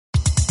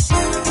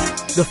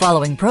The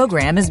following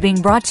program is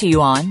being brought to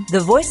you on the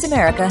Voice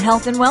America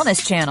Health and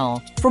Wellness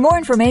Channel. For more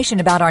information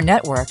about our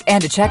network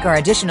and to check our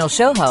additional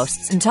show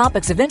hosts and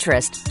topics of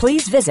interest,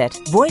 please visit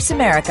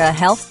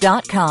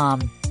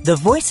voiceamericahealth.com. The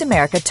Voice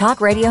America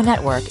Talk Radio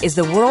Network is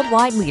the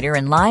worldwide leader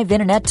in live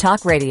Internet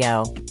talk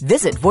radio.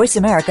 Visit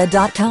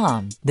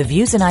voiceamerica.com. The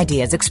views and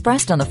ideas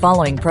expressed on the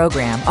following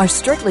program are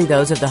strictly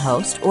those of the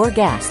host or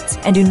guests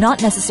and do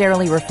not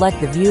necessarily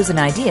reflect the views and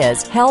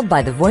ideas held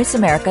by the Voice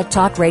America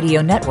Talk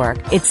Radio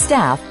Network, its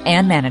staff,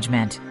 and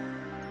management.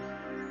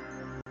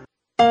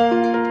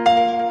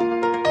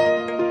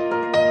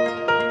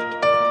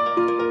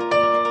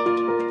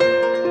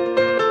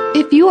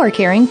 If you are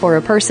caring for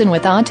a person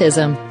with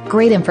autism,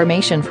 great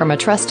information from a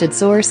trusted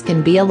source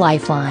can be a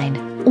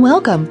lifeline.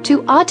 Welcome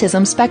to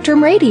Autism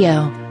Spectrum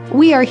Radio.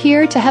 We are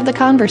here to have the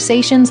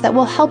conversations that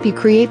will help you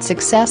create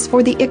success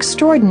for the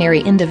extraordinary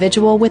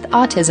individual with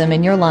autism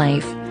in your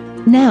life.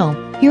 Now,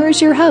 here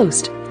is your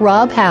host,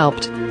 Rob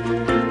Haupt.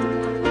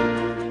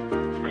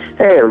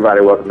 Hey everybody,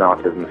 welcome to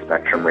Autism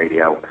Spectrum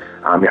Radio.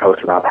 I'm your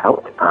host, Rob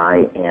Haupt.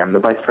 I am the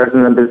Vice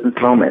President of Business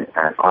Development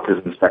at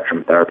Autism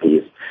Spectrum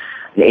Therapies,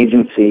 an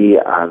agency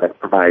that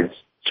provides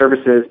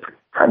services,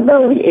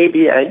 primarily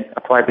ABA,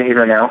 Applied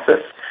Behavior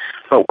Analysis,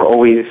 but we're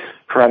always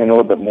providing a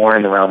little bit more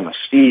in the realm of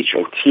speech,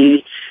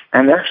 OT,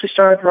 and they're actually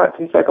starting to provide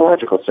some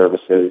psychological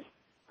services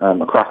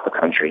across the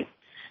country.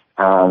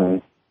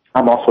 I'm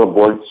also a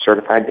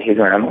board-certified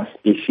behavior analyst,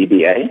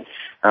 BCBA,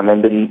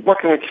 and been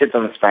working with kids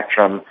on the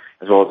spectrum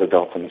as well as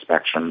adults on the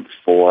spectrum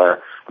for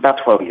about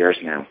 12 years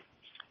now.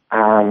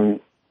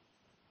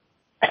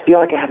 I feel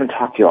like I haven't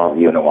talked to all of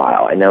you in a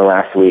while. I know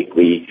last week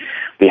we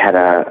had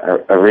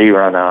a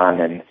rerun on,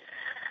 and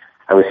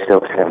I was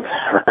still kind of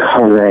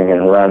recovering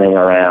and running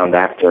around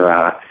after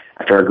a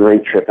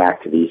great trip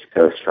back to the East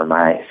Coast for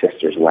my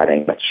sister's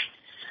wedding, which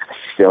I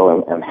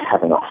still am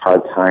having a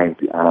hard time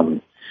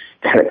kind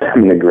of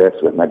coming to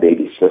grips with my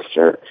baby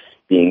sister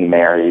being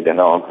married and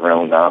all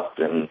grown up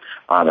and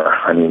on her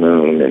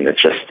honeymoon, and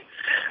it's just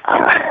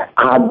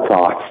odd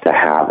thoughts to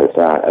have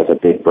as a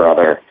big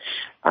brother.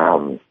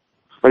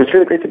 But it's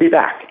really great to be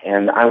back.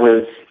 And I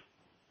don't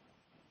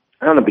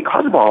know,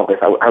 because of all of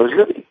this, I was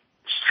really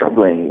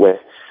struggling with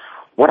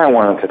what I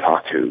wanted to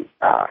talk to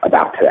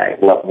about today,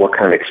 what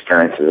kind of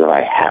experiences that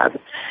I had.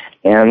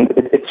 And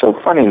it's so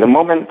funny. The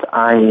moment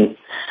I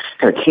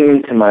kind of came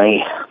into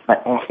my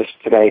office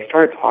today,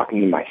 started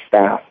talking to my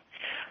staff,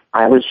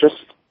 I was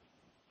just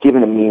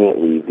given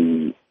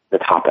immediately the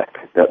topic,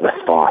 the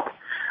thought,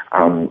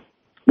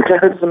 because I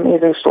heard this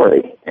amazing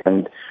story.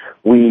 And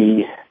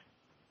we've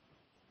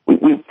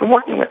been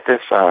working with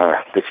this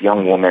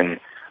young woman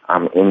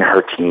in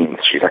her teens.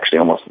 She's actually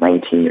almost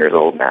 19 years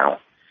old now.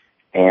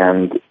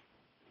 And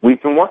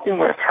we've been working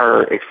with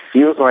her, it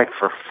feels like,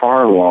 for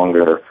far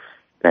longer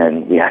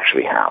than we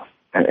actually have.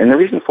 And the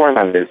reason for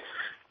that is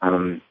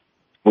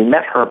we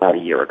met her about a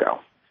year ago.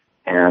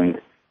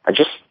 And I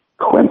just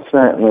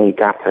coincidentally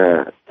got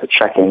to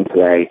check in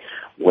today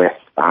with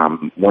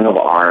one of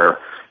our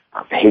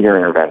behavior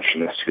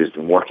interventionists who's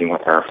been working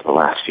with her for the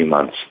last few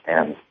months.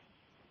 And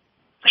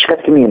she got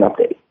to give me an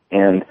update.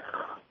 And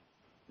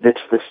this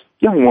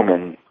young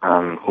woman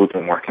who we've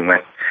been working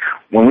with,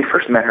 when we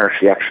first met her,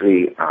 she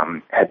actually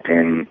had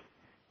been,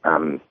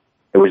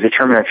 it was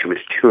determined that she was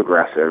too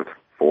aggressive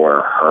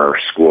for her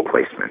school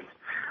placement.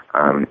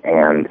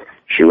 And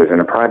she was in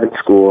a private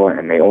school,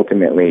 and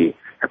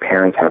her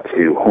parents had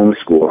to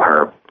homeschool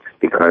her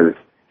because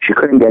she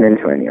couldn't get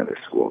into any other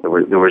school. There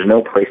was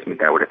no placement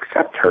that would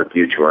accept her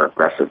due to her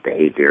aggressive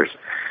behaviors,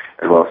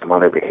 as well as some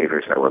other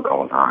behaviors that were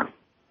going on.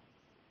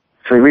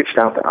 So he reached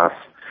out to us,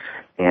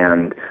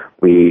 and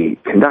we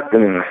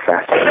conducted an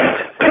assessment,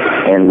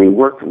 and we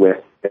worked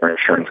with their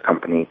insurance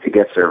company to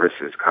get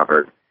services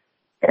covered,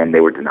 and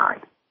they were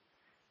denied.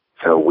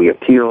 So we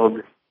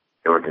appealed,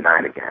 they were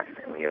denied again,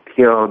 and we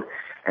appealed,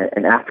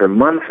 and after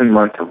months and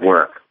months of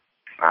work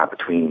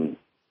between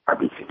our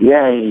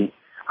BCBA,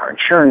 our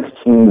insurance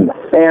team, the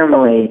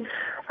family,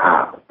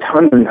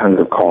 tons and tons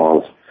of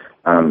calls,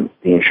 the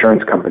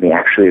insurance company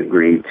actually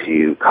agreed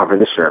to cover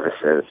the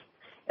services,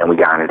 and we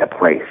got it in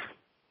place.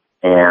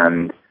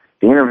 And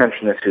the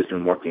interventionist who's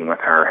been working with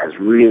her has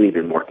really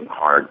been working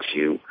hard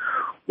to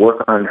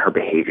work on her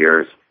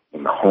behaviors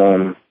in the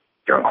home,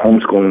 during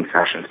homeschooling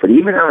sessions, but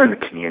even out in the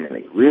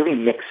community, really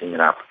mixing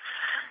it up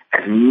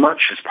as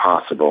much as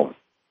possible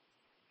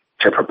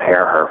to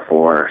prepare her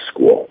for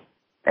school.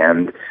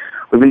 And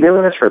we've been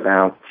doing this for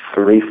about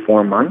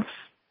 3-4 months,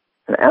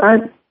 and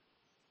I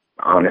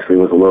honestly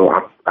was a little,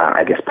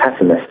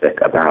 pessimistic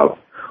about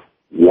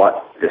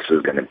what this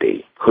was going to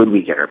be. Could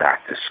we get her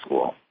back to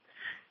school?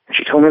 And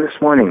she told me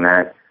this morning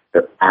that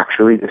they're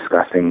actually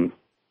discussing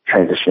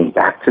transitioning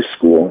back to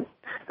school.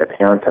 The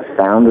parents have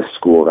found a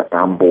school that's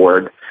on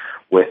board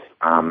with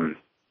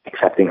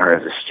accepting her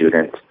as a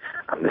student.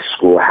 The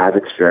school has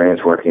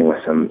experience working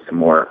with some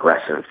more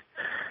aggressive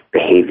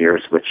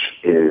behaviors, which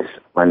is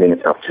lending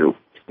itself to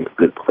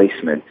good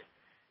placement.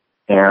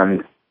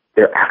 And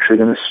they're actually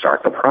going to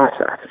start the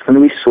process. It's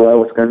going to be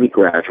slow. It's going to be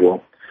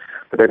gradual.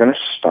 But they're going to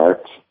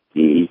start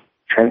the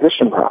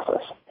transition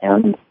process.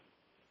 And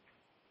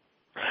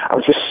I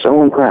was just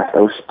so impressed.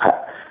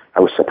 I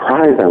was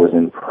surprised. I was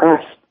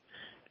impressed.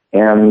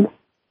 And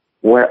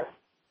what,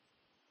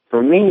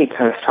 for me,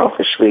 kind of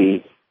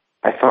selfishly,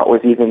 I thought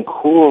was even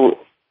cool,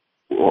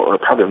 or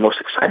probably the most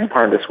exciting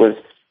part of this, was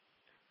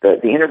the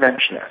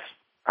interventionist.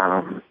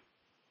 I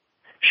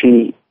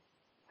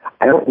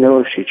don't know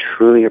if she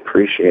truly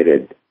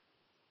appreciated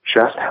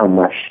just how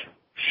much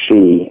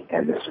she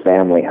and this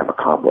family have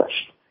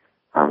accomplished.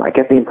 I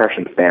get the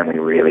impression the family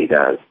really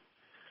does.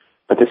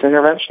 But this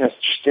interventionist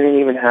just didn't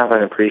even have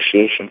an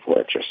appreciation for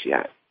it just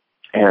yet.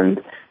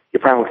 And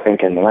you're probably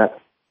thinking, well,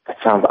 that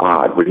sounds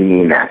odd. What do you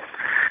mean that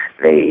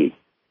they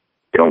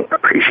don't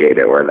appreciate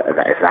it, or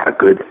is that a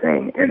good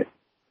thing? And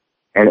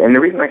the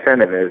reason I said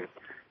it is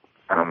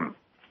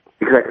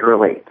because I could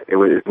relate. It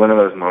was one of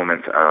those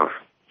moments of,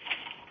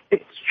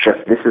 it's just,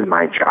 this is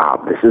my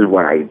job. This is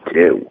what I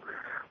do.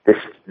 This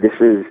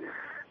is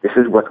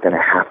what's going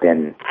to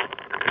happen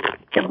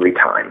every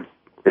time.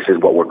 This is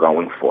what we're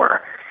going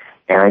for.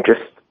 And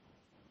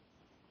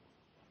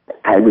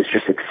I was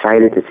just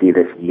excited to see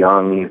this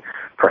young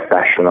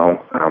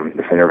professional,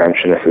 this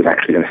interventionist, is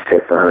actually going to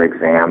sit for her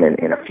exam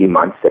in a few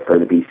months, sit for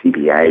the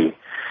BCBA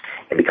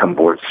and become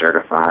board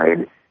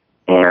certified.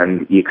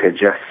 And you could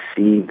just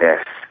see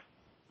this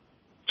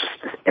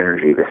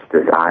energy, this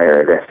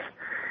desire,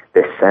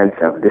 this sense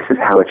of this is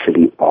how it should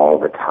be all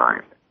the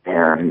time.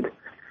 And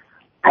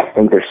I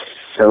think there's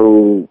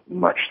so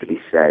much to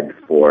be said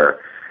for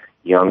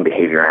young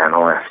behavior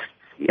analysts,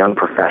 young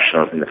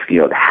professionals in the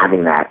field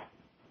having that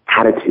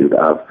attitude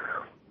of,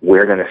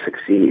 we're going to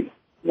succeed,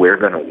 we're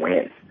going to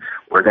win,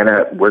 we're going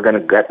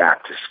to get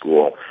back to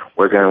school,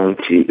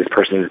 this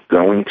person is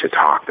going to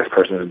talk, this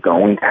person is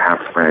going to have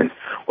friends,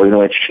 we're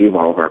going to achieve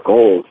all of our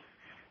goals,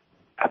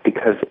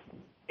 because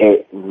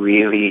it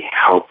really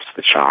helps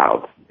the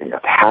child, to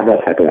have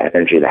that type of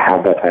energy, to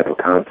have that type of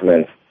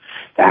confidence,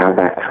 to have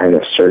that kind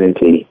of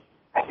certainty.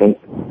 I think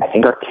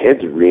our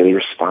kids really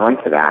respond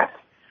to that,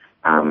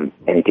 and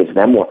it gives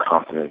them more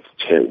confidence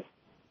too.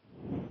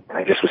 And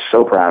I just was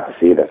so proud to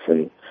see this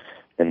in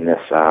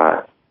this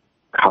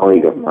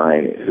colleague of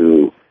mine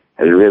who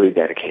has really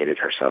dedicated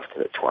herself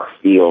to our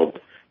field,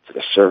 to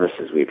the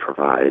services we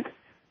provide,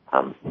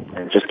 and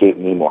it just gave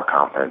me more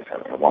confidence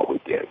in what we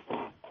do.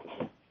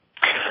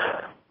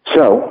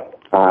 So,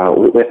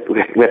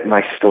 with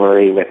my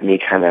story, with me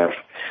kind of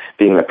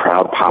being the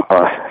proud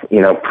papa,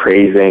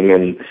 praising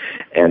and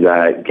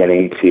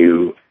getting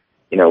to,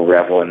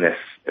 revel in this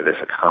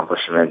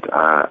accomplishment,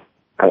 I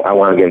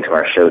want to get into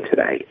our show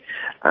today.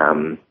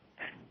 And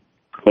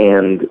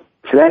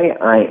today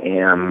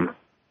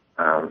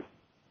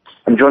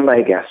I'm joined by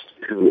a guest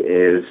who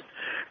is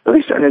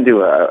really starting to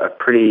do a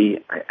pretty,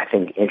 I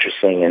think,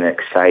 interesting and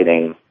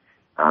exciting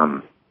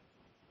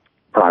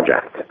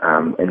project.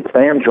 And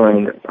today I'm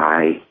joined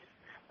by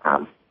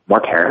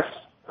Mark Harris,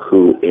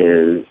 who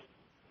is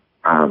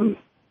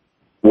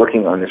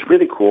working on this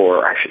really cool,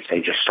 or I should say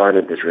just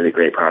started this really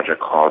great project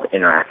called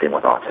Interacting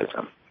with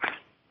Autism.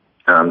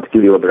 To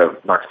give you a little bit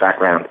of Mark's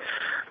background,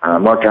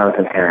 Mark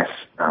Jonathan Harris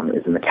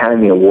is an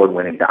Academy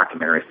Award-winning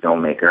documentary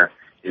filmmaker.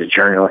 He's a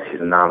journalist,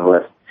 he's a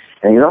novelist,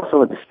 and he's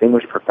also a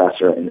distinguished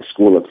professor in the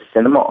School of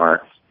Cinema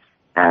Arts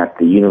at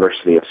the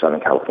University of Southern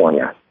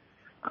California.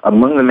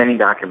 Among the many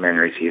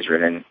documentaries he has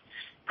written,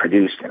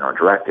 produced, and or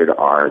directed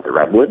are The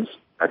Redwoods,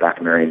 a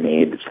documentary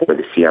made for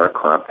the Sierra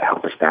Club to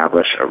help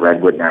establish a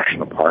Redwood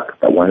National Park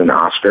that won an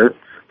Oscar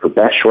for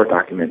Best Short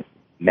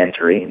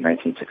Documentary in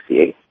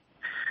 1968.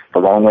 The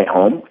Long Way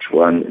Home, which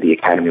won the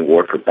Academy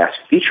Award for Best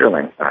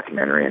Feature-Length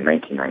Documentary in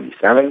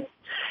 1997.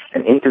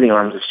 And Into the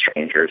Arms of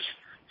Strangers,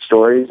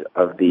 stories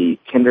of the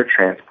Kinder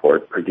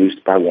Transport produced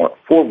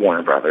for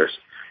Warner Brothers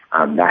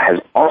that has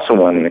also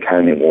won an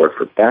Academy Award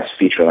for Best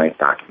Feature-Length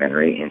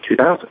Documentary in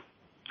 2000.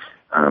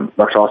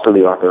 Mark's also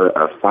the author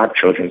of 5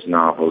 children's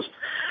novels,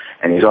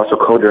 and he's also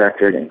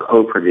co-directed and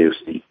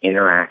co-produced the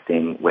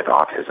Interacting with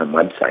Autism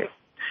website.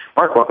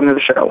 Mark, welcome to the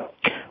show.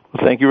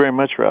 Well, thank you very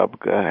much,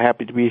 Rob.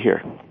 Happy to be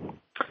here.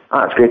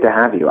 It's great to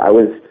have you. I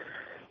was,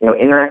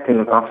 interacting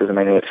with autism,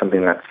 I know it's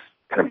something that's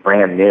kind of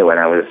brand new, and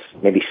I was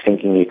maybe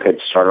thinking you could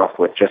start off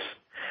with just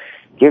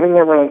giving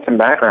everyone some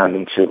background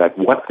into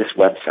what this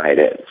website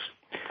is.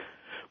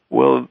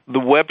 Well, the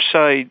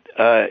website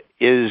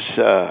is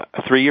a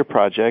 3-year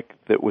project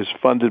that was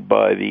funded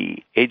by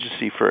the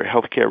Agency for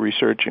Healthcare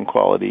Research and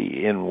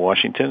Quality in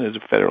Washington. It's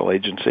a federal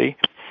agency.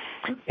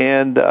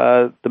 And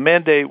the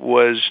mandate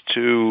was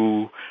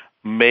to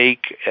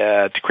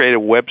create a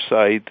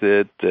website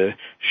that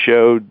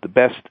showed the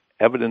best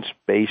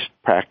evidence-based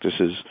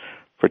practices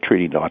for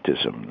treating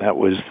autism. That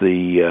was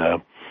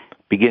the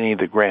beginning of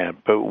the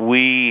grant. But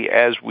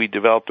as we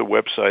developed the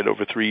website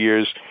over 3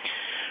 years,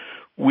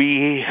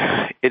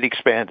 it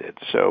expanded.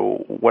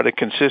 So what it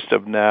consists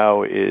of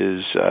now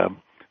is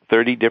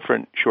 30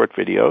 different short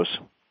videos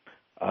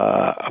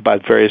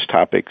about various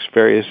topics,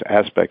 various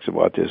aspects of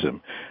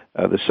autism.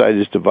 The site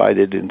is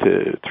divided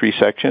into 3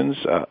 sections: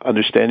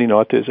 understanding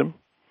autism,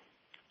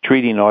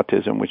 treating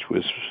autism, which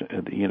was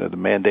the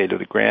mandate of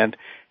the grant,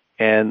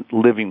 and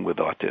living with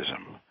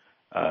autism.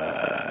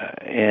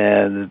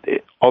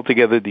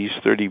 Altogether, these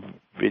 30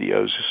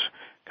 videos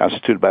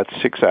constitute about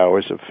 6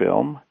 hours of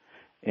film.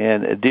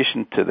 In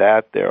addition to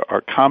that, there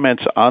are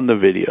comments on the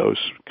videos,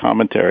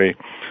 commentary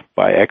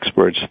by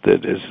experts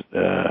that is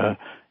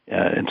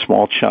in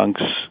small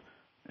chunks,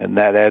 and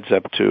that adds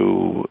up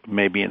to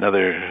maybe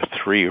another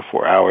 3 or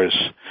 4 hours.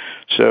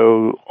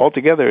 So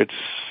altogether, it's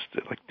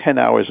like 10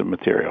 hours of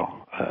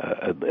material,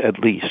 at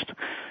least.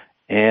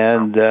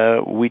 And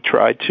we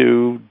try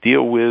to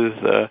deal with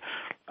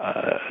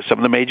some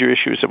of the major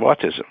issues of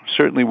autism.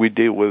 Certainly we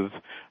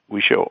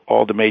show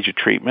all the major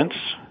treatments,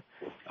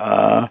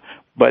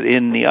 but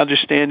in the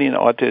understanding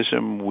of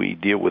autism, we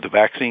deal with the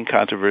vaccine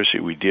controversy,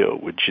 we deal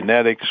with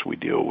genetics, we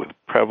deal with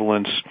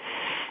prevalence.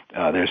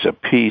 There's a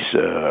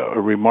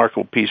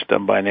remarkable piece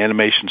done by an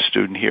animation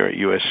student here at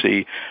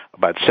USC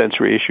about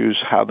sensory issues,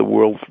 how the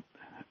world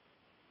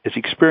is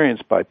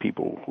experienced by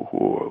people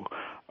who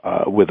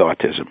are with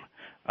autism.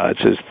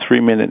 It's a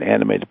 3-minute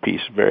animated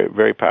piece, very,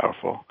 very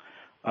powerful.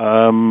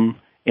 And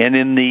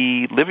in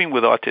the Living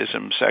with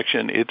Autism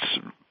section,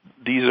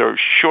 these are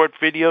short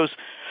videos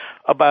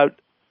about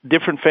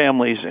different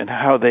families and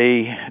how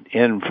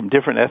and from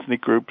different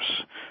ethnic groups,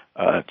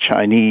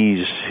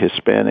 Chinese,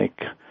 Hispanic,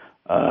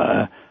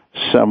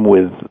 some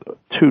with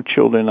 2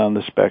 children on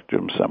the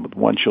spectrum, some with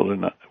one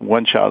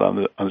child on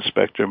the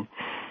spectrum,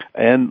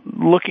 and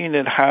looking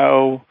at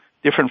how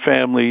different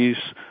families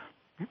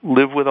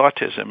live with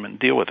autism and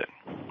deal with it.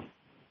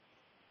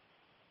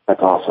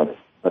 That's awesome.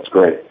 That's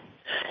great.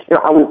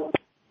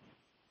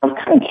 I'm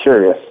kind of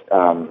curious.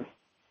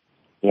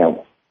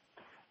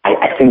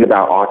 I think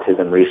about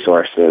autism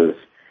resources,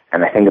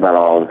 and I think about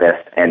all of this,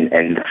 and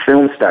the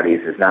film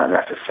studies is not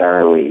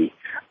necessarily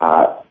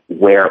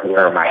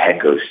where my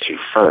head goes to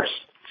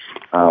first.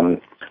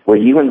 Were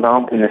you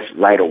involved in this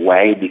right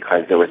away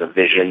because there was a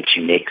vision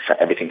to make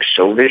everything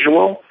so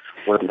visual,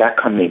 or did that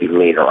come maybe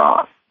later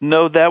on?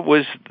 No, that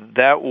was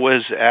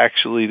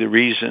actually the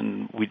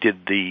reason we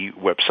did the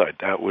website.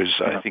 That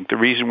was, I think, the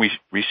reason we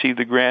received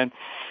the grant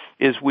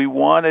is we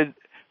wanted.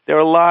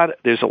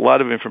 There's a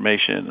lot of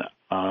information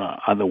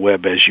on the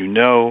web, as you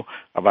know,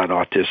 about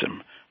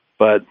autism,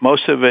 but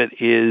most of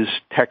it is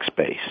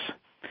text-based,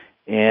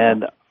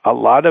 and a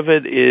lot of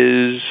it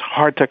is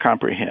hard to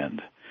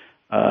comprehend.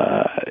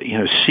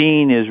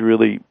 Seeing is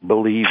really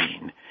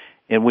believing,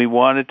 and we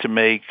wanted to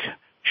make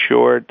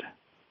short,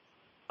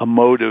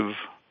 emotive,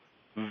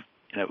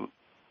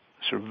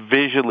 sort of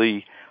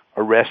visually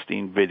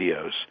arresting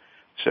videos.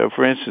 So,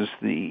 for instance,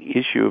 the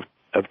issue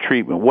of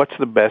treatment. What's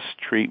the best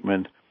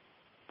treatment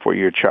for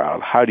your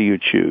child? How do you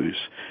choose?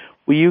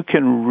 Well, you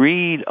can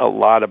read a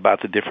lot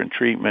about the different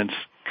treatments,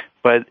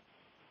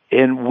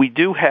 and we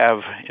do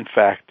have, in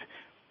fact,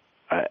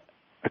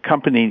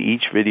 accompanying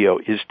each video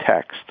is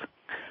text.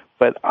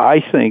 But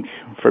I think,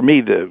 for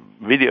me, the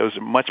video is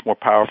a much more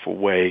powerful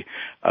way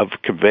of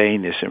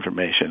conveying this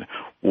information.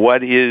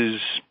 What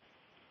is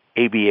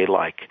ABA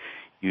like?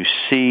 You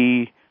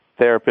see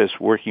therapists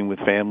working with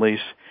families.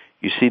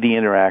 You see the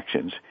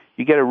interactions.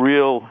 You get a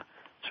real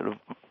sort of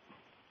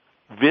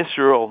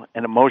visceral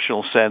and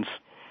emotional sense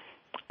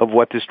of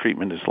what this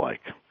treatment is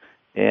like.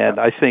 And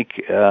I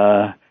think,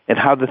 and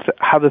how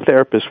the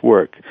therapists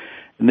work.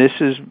 And this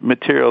is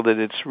material that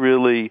it's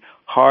really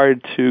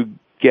hard to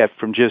get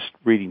from just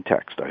reading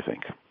text, I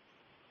think.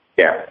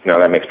 Yeah, no,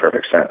 that makes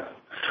perfect sense.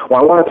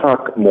 Well, I want to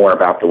talk more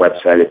about the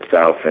website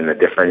itself and the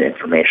different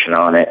information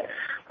on it,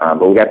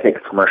 but we got to take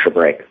a commercial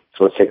break.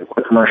 So let's take a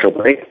quick commercial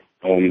break,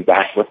 and we'll be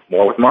back with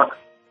more with Mark.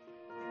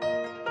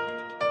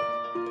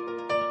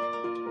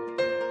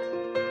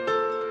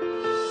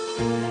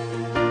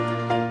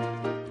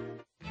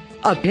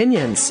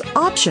 Opinions,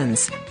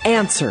 options,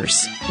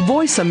 answers.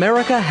 Voice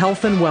America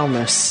Health and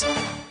Wellness.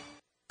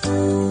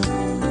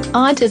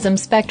 Autism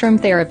Spectrum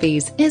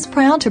Therapies is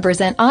proud to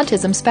present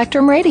Autism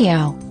Spectrum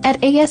Radio.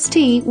 At AST,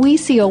 we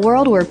see a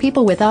world where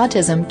people with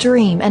autism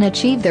dream and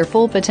achieve their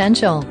full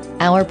potential.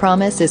 Our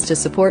promise is to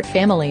support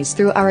families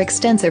through our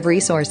extensive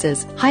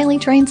resources, highly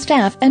trained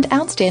staff, and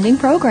outstanding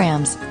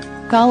programs.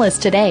 Call us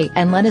today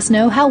and let us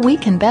know how we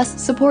can best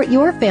support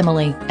your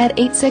family at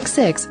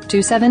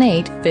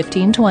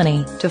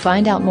 866-278-1520. To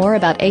find out more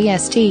about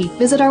AST,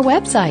 visit our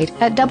website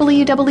at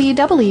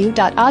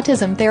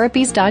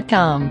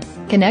www.autismtherapies.com.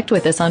 Connect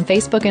with us on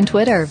Facebook and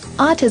Twitter.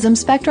 Autism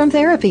Spectrum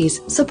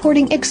Therapies,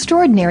 supporting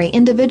extraordinary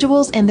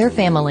individuals and their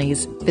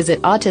families.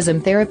 Visit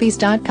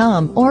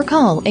autismtherapies.com or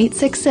call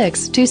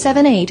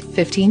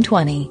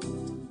 866-278-1520.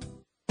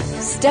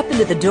 Step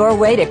into the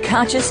doorway to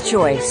conscious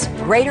choice,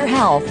 greater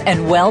health,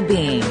 and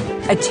well-being.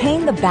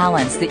 Attain the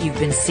balance that you've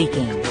been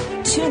seeking.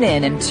 Tune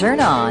in and turn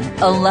on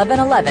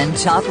 1111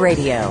 Talk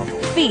Radio.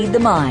 Feed the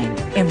mind.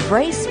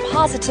 Embrace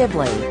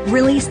positively.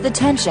 Release the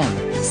tension.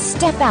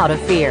 Step out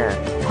of fear.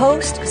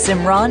 Host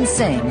Simran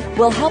Singh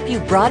will help you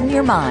broaden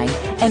your mind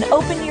and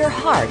open your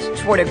heart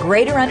toward a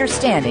greater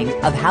understanding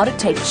of how to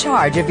take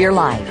charge of your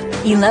life.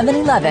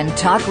 1111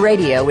 Talk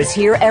Radio is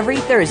here every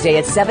Thursday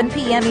at 7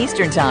 p.m.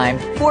 Eastern Time,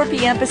 4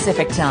 p.m.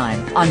 Pacific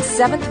Time on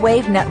 7th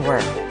Wave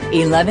Network.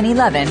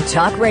 1111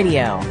 Talk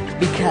Radio.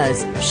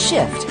 because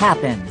shift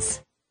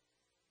happens.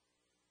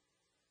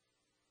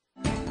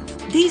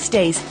 These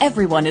days,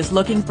 everyone is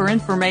looking for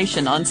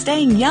information on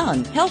staying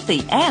young,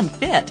 healthy, and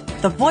fit.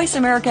 The Voice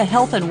America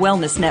Health and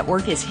Wellness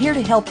Network is here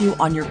to help you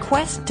on your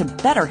quest to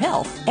better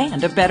health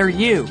and a better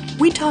you.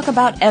 We talk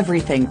about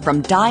everything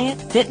from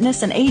diet,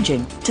 fitness, and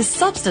aging to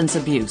substance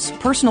abuse,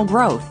 personal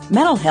growth,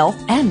 mental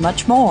health, and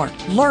much more.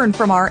 Learn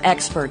from our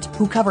experts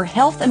who cover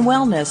health and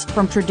wellness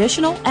from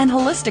traditional and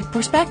holistic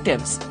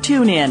perspectives.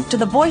 Tune in to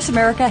the Voice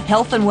America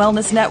Health and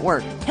Wellness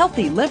Network.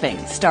 Healthy living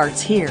starts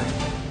here.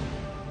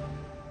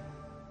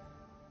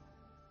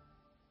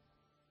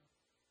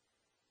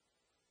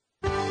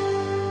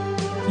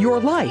 Your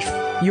life,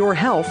 your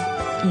health,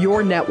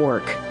 your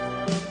network.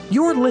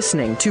 You're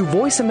listening to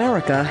Voice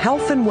America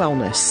Health and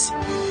Wellness.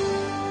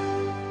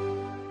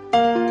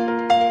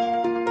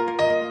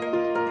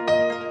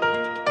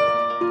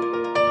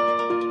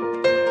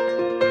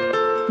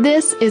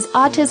 This is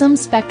Autism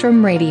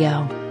Spectrum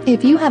Radio.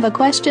 If you have a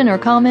question or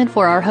comment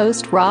for our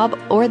host, Rob,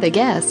 or the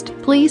guest,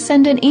 please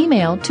send an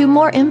email to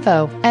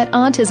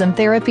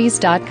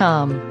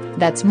moreinfo@autismtherapies.com.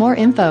 That's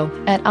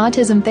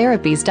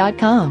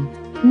moreinfo@autismtherapies.com.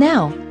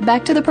 Now,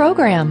 back to the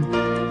program.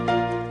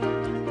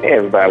 Hey,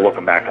 everybody.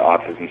 Welcome back to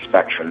Autism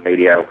Spectrum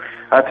Radio.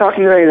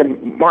 Talking today to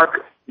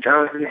Mark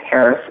Jonathan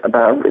Harris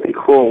about a really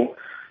cool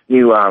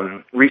new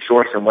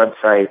resource and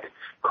website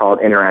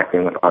called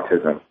Interacting with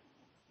Autism.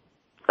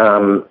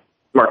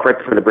 Mark, right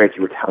before the break,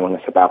 you were telling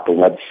us about the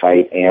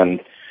website,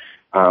 and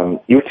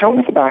you were telling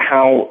us about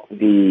how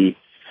the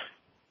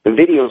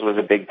videos was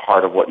a big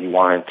part of what you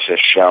wanted to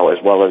show,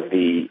 as well as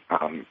the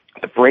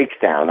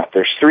breakdown.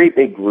 There's three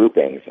big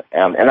groupings,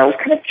 and I was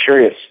kind of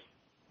curious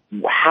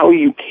how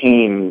you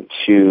came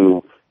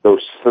to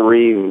those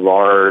three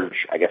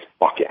large, I guess,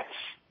 buckets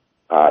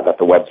that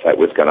the website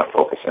was going to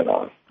focus in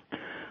on.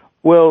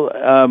 Well,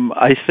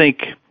 I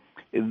think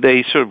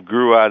they sort of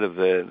grew out of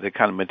the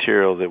kind of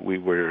material that we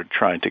were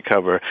trying to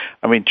cover.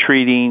 I mean,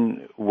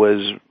 treating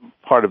was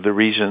part of the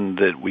reason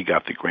that we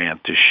got the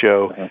grant, to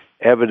show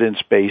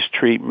evidence-based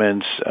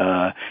treatments.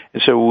 And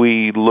so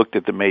we looked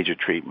at the major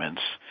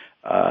treatments,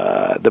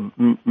 the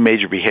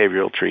major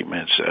behavioral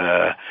treatments,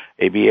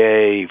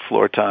 ABA,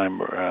 floor time,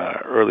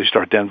 early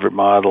start Denver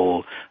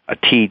model,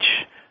 TEACH,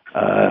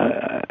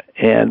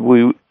 and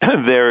we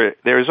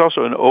there is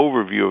also an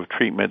overview of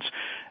treatments,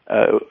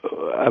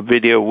 a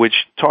video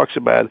which talks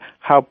about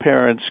how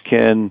parents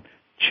can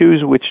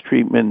choose which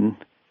treatment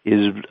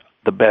is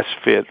the best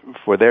fit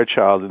for their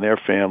child and their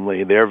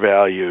family, their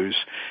values,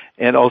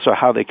 and also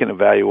how they can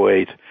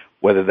evaluate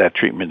whether that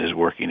treatment is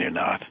working or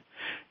not.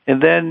 And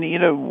then,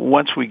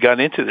 once we got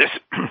into this,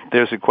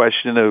 there's a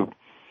question of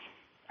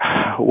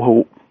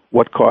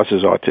what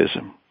causes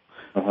autism?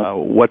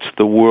 What's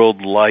the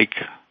world like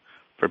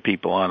for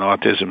people on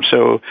autism?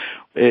 So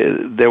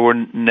there were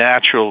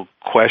natural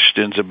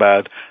questions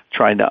about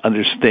trying to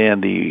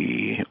understand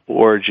the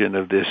origin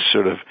of this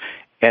sort of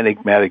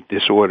enigmatic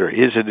disorder.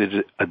 Is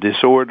it a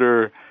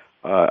disorder,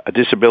 a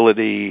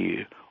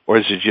disability, or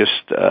is it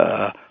just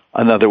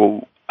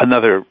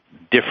another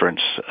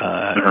difference?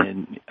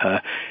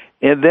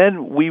 And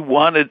then we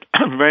wanted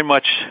very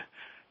much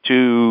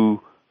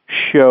to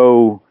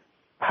show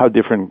how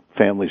different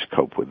families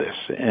cope with this.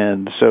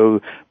 And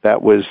so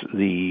that was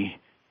the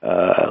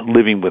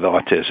Living with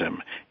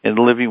Autism. In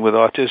Living with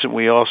Autism,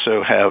 we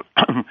also have,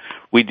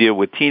 we deal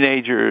with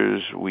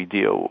teenagers,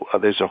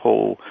 there's a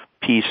whole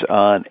piece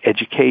on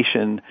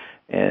education,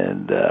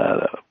 and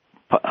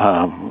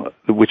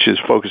which is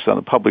focused on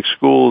the public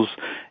schools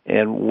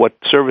and what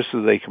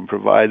services they can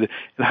provide, and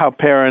how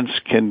parents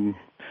can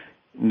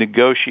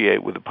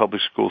negotiate with the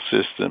public school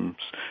systems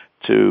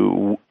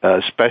to,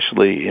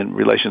 especially in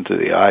relation to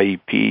the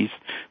IEPs,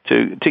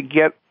 to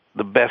get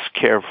the best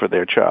care for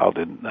their child.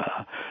 And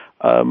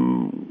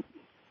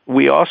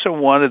we also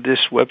wanted this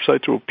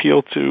website to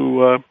appeal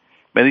to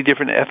many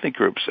different ethnic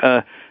groups.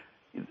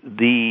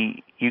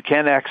 You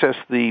can access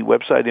the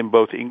website in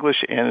both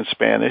English and in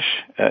Spanish.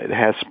 It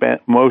has I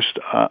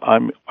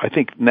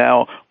think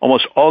now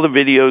almost all the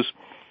videos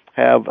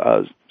have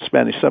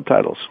Spanish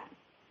subtitles.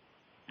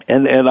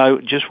 And I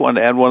just want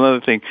to add one other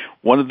thing.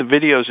 One of the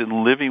videos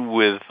in Living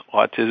with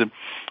Autism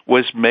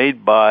was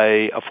made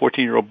by a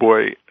 14-year-old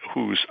boy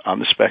who's on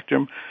the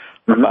spectrum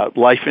about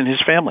life in his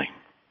family.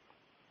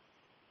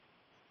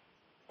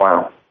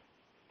 Wow.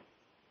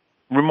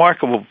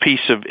 Remarkable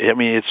piece of,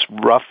 it's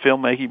rough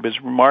filmmaking, but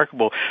it's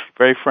remarkable.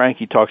 Very frank.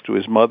 He talks to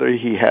his mother.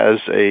 He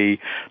has a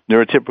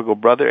neurotypical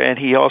brother, and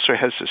he also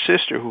has a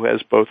sister who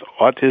has both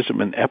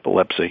autism and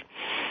epilepsy.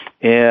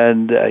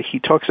 And he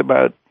talks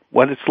about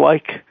what it's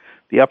like,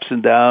 the ups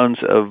and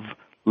downs of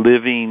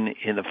living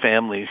in a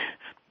family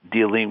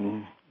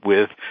dealing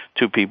with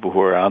two people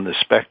who are on the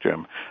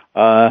spectrum.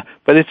 But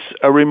it's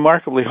a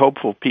remarkably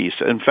hopeful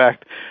piece. In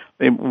fact,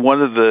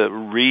 one of the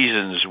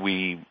reasons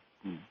we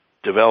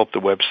developed the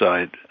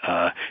website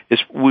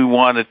is we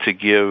wanted to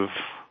give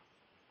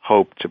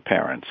hope to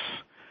parents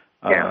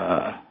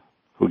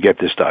who get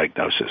this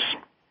diagnosis.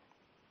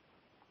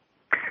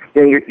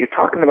 Yeah, you're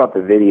talking about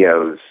the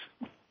videos,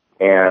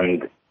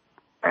 and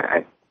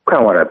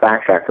kind of want to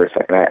backtrack for a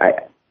second.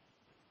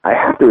 I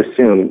have to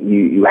assume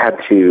you had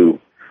to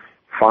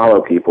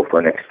follow people for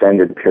an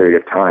extended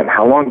period of time.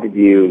 How long did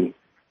it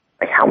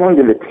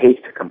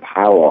take to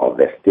compile all of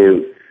this,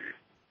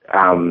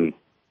 and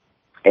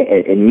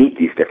meet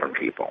these different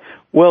people?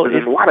 Well,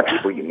 there's a lot of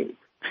people you meet.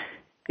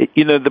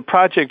 The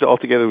project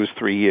altogether was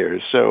 3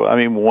 years. So, I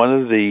mean,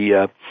 one of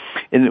the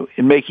in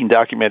making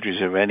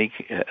documentaries of any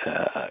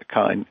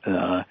kind,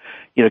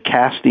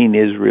 casting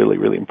is really,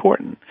 really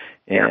important,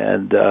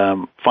 and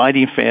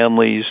finding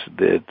families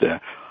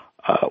that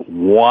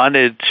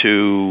wanted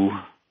to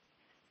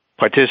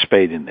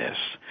participate in this,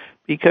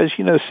 because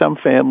some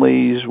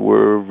families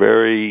were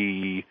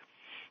very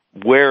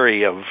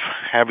wary of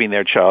having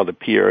their child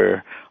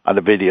appear on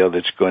a video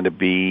that's going to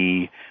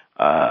be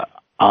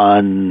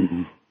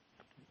on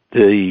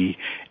the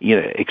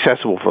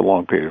accessible for a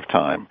long period of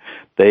time.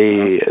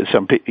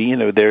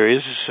 There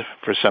is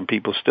for some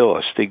people still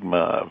a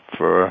stigma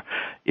for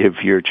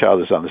if your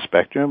child is on the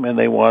spectrum, and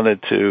they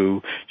wanted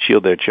to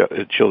shield their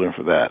children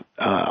from that.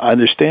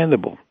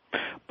 Understandable.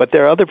 But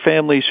there are other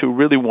families who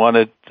really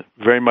wanted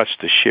very much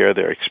to share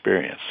their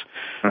experience.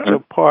 Mm-hmm. So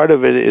part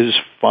of it is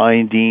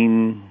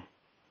finding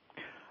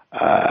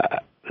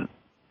the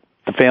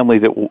family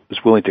that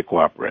is willing to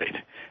cooperate,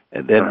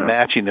 and then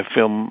matching the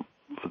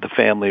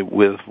family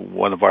with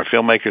one of our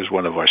filmmakers,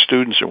 one of our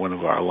students, or one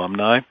of our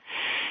alumni,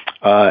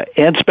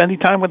 and spending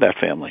time with that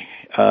family.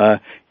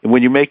 And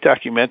when you make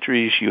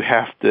documentaries, you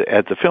have to,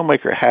 as the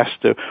filmmaker, has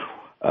to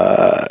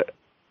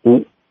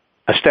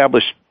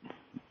establish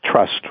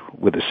trust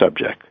with the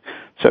subject.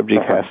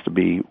 Subject has to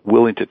be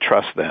willing to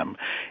trust them.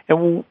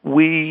 And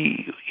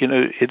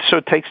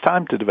it takes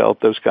time to develop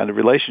those kind of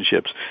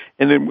relationships.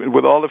 And then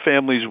with all the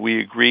families, we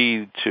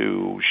agreed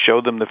to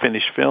show them the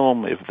finished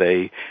film. If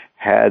they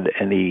had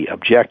any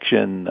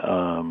objection,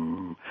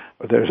 or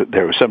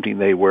there was something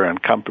they were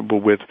uncomfortable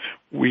with,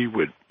 we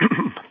were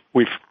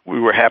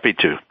happy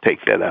to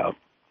take that out.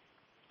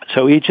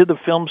 So each of the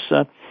films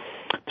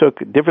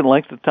took a different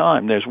length of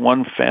time. There's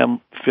one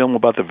film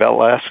about the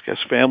Velasquez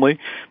family.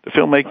 The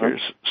filmmakers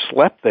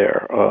slept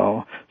there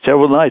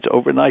several nights,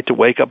 overnight, to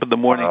wake up in the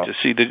morning to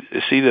see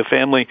the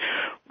family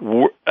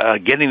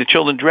getting the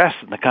children dressed,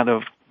 and the kind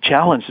of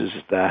challenges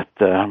that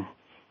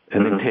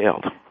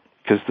entailed.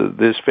 Because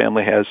this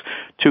family has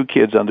 2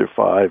 kids under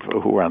 5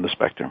 who are on the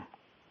spectrum.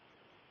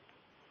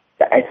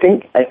 I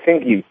think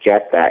you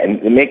get that,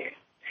 and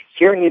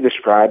hearing you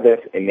describe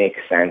this, it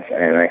makes sense,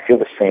 and I feel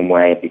the same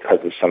way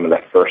because of some of the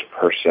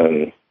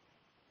first-person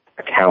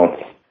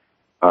accounts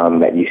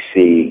that you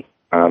see.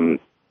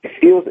 It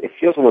feels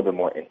a little bit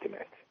more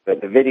intimate. The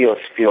videos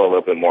feel a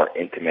little bit more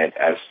intimate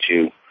as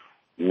to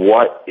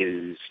what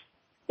is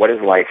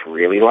life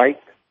really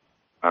like.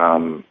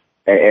 And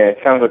it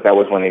sounds like that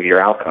was one of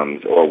your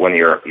outcomes, or one of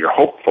the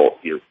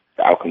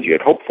outcomes you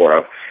had hoped for,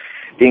 of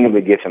being able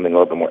to give something a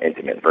little bit more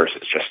intimate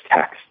versus just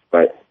text.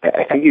 But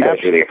I think you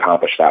guys really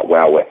accomplished that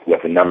well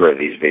with a number of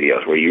these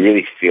videos, where you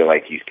really feel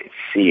like you can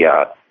see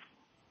a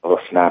little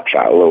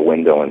snapshot, a little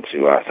window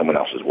into someone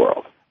else's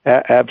world.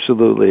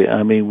 Absolutely.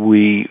 I mean,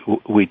 we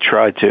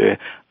try to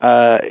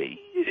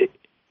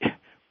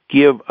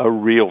give a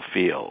real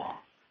feel,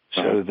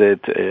 so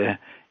that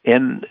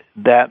and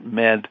that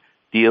meant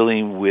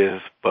dealing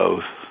with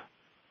both,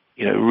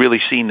 really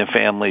seeing the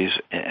families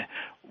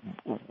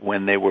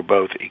when they were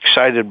both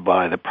excited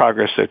by the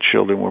progress that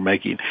children were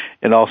making,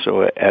 and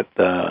also at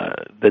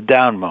the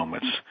down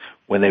moments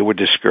when they were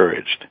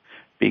discouraged,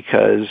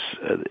 because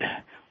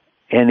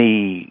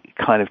any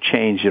kind of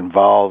change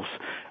involves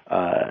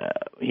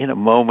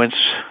moments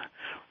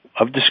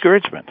of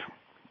discouragement,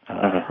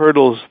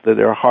 hurdles that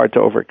are hard to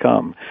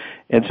overcome.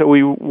 And so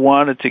we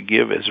wanted to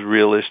give as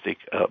realistic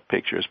a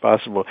picture as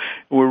possible.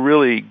 We're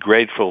really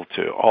grateful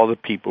to all the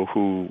people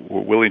who were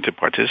willing to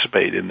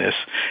participate in this.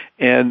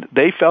 And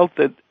they felt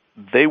that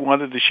they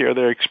wanted to share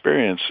their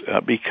experience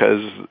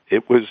because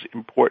it was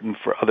important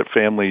for other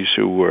families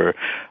who were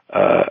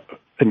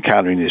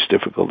encountering this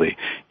difficulty.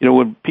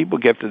 When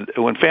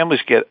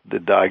families get the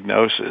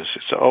diagnosis,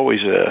 it's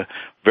always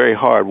very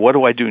hard. What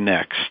do I do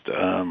next?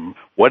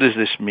 What does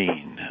this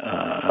mean?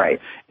 Right.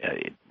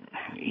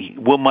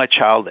 Will my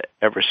child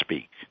ever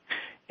speak?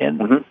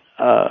 And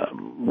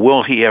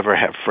will he ever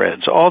have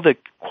friends? All the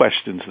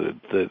questions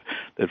that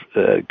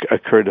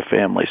occur to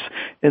families.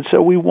 And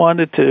so we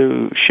wanted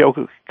to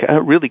show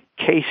really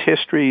case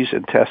histories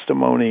and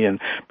testimony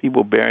and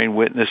people bearing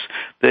witness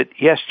that,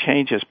 yes,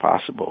 change is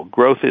possible.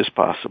 Growth is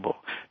possible.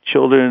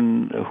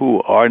 Children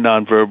who are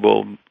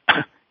nonverbal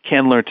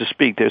can learn to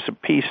speak. There's a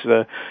piece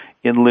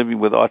in Living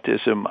with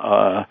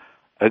Autism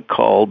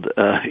called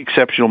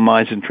Exceptional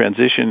Minds in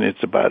Transition.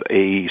 It's about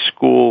a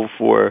school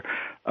for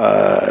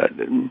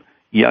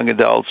young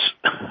adults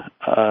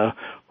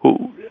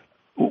who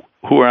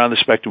are on the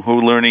spectrum, who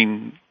are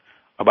learning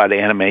about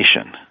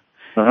animation,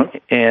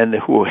 and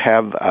who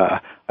have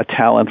a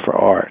talent for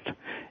art.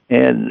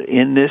 And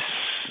in this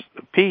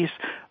piece,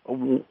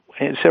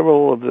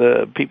 several of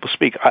the people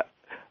speak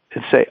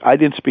and say, "I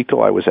didn't speak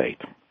till I was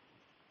 8."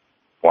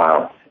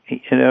 Wow.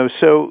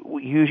 So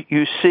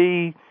you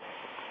see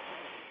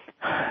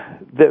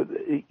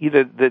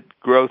that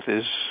growth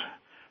is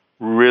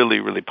really,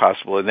 really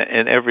possible,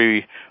 and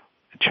every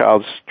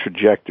child's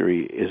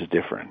trajectory is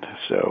different.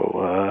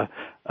 So,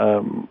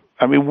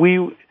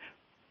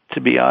 to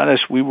be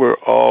honest, we were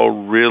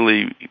all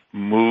really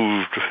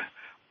moved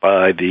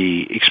by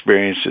the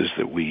experiences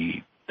that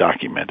we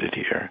documented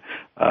here.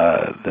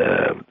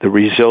 The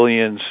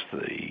resilience,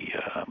 the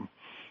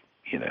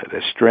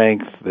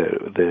strength,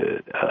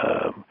 the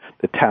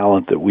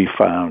talent that we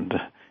found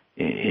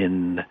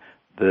in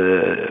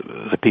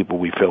the people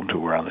we filmed who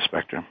were on the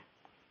spectrum.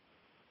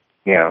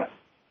 Yeah.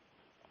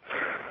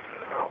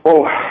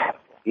 Well,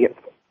 you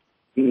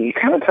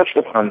kind of touched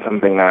upon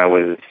something that I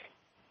was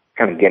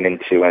kind of getting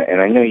into,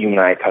 and I know you and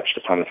I touched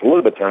upon this a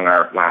little bit during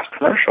our last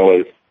commercial,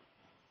 is,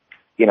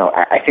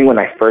 I think when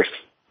I first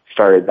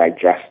started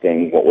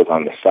digesting what was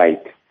on the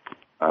site,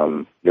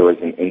 there was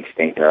an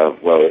instinct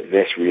of, well, is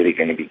this really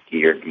going to be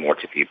geared more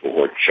to people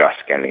who are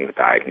just getting the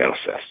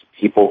diagnosis,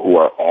 people who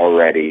are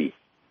already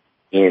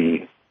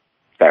in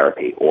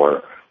therapy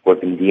or who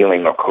have been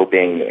dealing or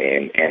coping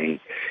and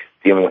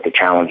dealing with the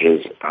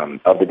challenges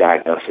of the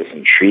diagnosis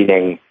and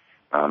treating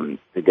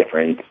the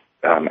different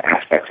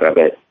aspects of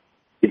it?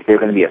 Is there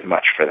going to be as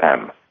much for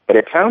them? But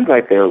it sounds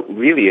like there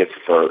really is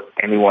for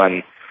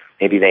anyone.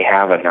 Maybe they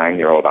have a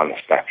 9-year-old on the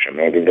spectrum.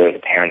 Maybe there's a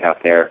parent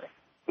out there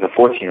with a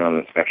 14-year-old on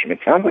the spectrum. It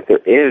sounds like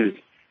there is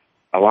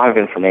a lot of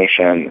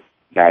information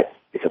that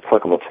is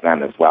applicable to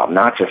them as well,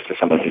 not just to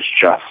someone who's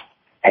just,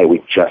 hey,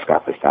 we just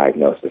got this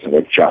diagnosis and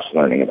we're just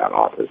learning about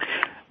autism.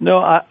 No,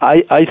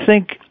 I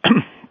think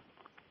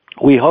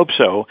we hope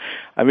so.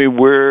 I mean,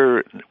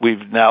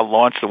 we've now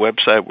launched the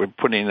website. We're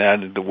putting that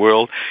into the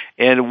world,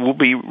 and we'll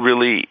be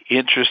really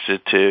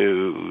interested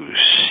to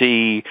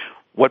see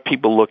what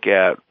people look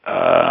at,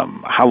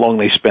 how long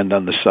they spend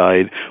on the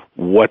site,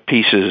 what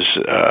pieces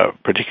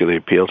particularly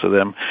appeal to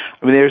them.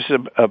 I mean, there's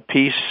a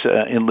piece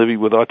in Living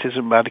with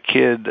Autism about a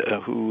kid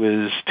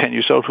who is 10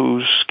 years old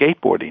who's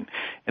skateboarding,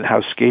 and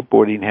how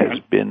skateboarding has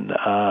been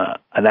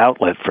an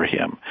outlet for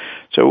him.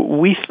 So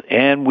we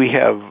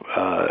have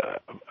a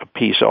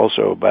piece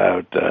also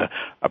about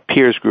a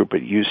peers group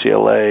at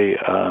UCLA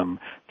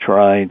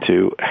trying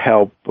to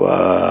help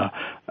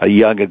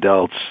young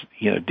adults,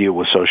 deal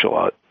with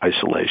social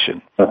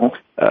isolation.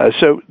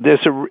 So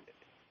there's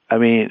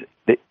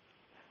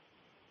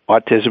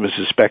autism is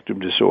a spectrum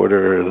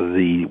disorder.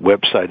 The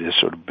website is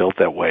sort of built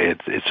that way.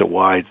 It's a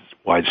wide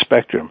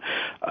spectrum.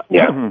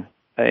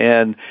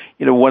 And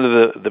one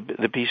of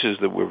the pieces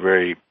that we're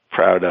very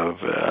proud of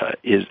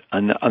is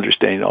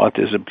understanding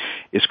autism.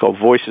 It's called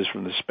Voices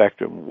from the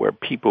Spectrum, where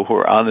people who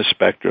are on the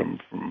spectrum,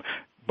 from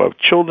both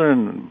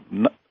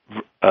children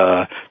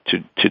to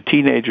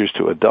teenagers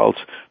to adults,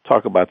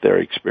 talk about their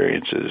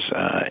experiences,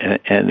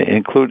 and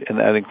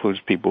that includes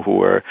people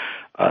who are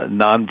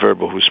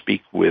nonverbal, who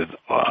speak with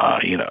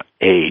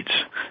aids,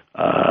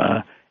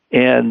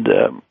 and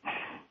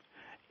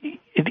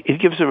it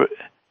gives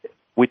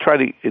we try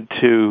to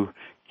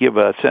give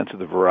a sense of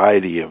the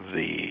variety of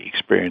the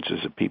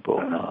experiences of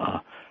people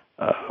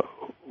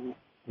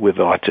with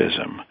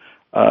autism.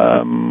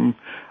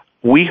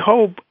 We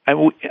hope,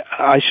 and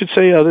I should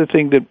say other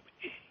thing, that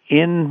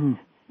in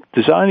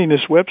designing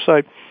this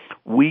website,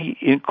 we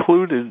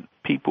included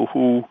people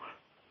who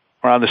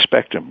are on the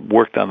spectrum,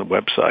 worked on the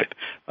website,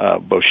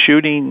 both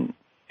shooting,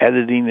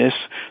 editing this.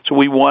 So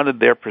we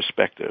wanted their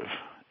perspective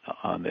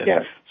on this.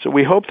 Yes. So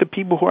we hope that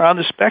people who are on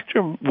the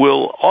spectrum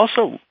will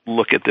also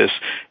look at this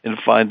and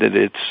find that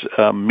it's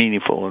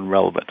meaningful and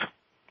relevant.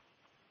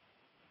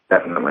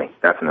 Definitely.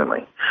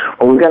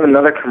 Well, we've got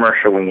another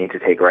commercial we need to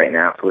take right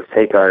now, so let's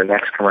take our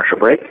next commercial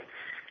break,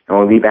 and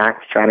we'll be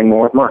back chatting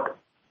more with Mark.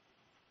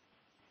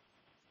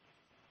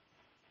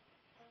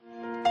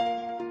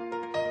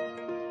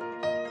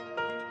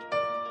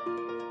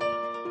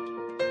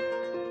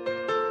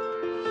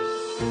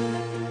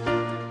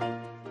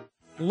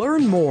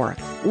 Learn more.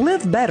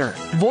 Live better.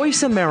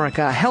 Voice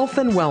America Health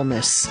and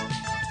Wellness.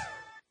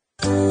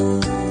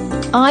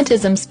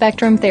 Autism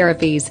Spectrum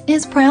Therapies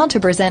is proud to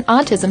present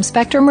Autism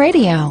Spectrum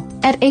Radio.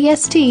 At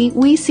AST,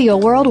 we see a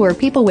world where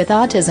people with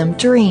autism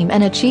dream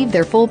and achieve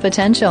their full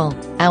potential.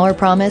 Our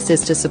promise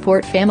is to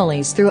support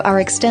families through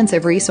our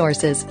extensive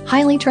resources,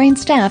 highly trained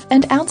staff,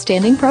 and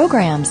outstanding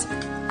programs.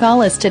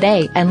 Call us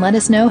today and let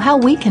us know how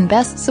we can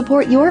best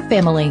support your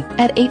family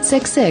at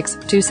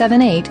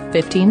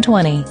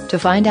 866-278-1520. To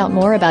find out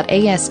more about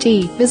AST,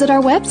 visit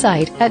our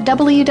website at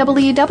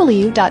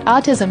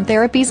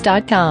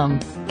www.autismtherapies.com.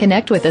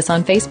 Connect with us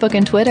on Facebook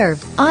and Twitter.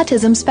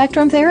 Autism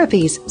Spectrum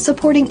Therapies,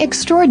 supporting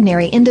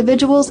extraordinary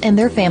individuals and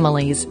their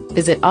families.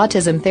 Visit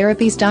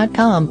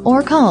autismtherapies.com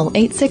or call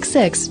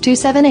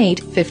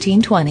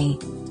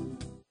 866-278-1520.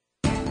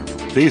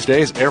 These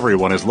days,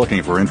 everyone is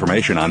looking for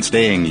information on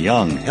staying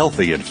young,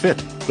 healthy, and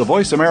fit. The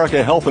Voice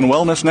America Health and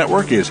Wellness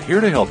Network is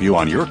here to help you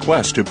on your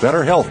quest to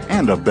better health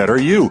and a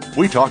better you.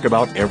 We talk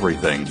about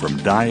everything from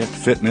diet,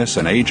 fitness,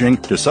 and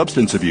aging to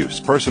substance abuse,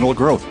 personal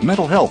growth,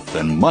 mental health,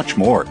 and much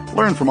more.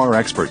 Learn from our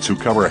experts who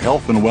cover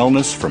health and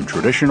wellness from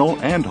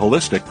traditional and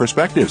holistic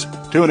perspectives.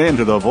 Tune in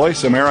to the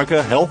Voice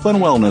America Health and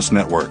Wellness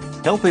Network.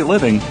 Healthy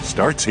living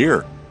starts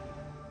here.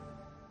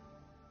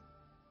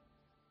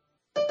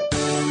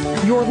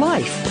 Your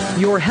life,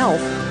 your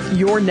health,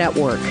 your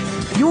network.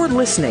 You're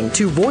listening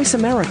to Voice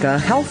America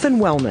Health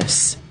and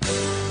Wellness.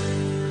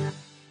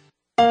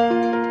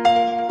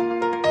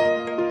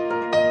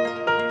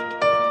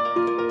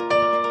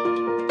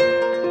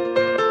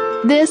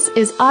 This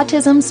is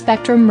Autism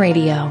Spectrum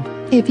Radio.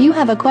 If you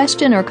have a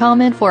question or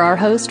comment for our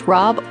host,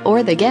 Rob,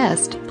 or the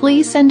guest,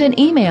 please send an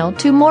email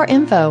to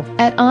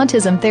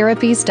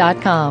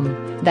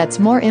moreinfo@autismtherapies.com. That's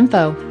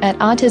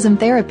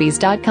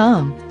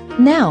moreinfo@autismtherapies.com.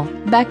 Now,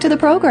 back to the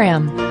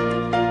program.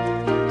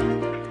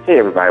 Hey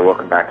everybody,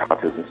 welcome back to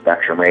Autism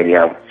Spectrum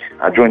Radio.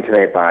 Joined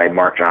today by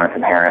Mark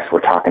Jonathan Harris.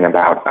 We're talking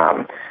about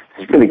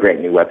this really great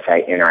new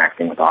website,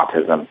 Interacting with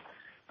Autism.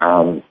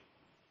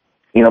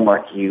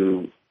 Mark,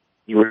 you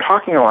were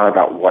talking a lot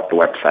about what the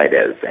website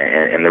is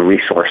and the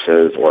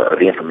resources or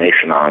the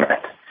information on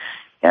it.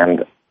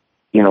 And,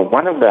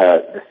 one of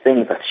the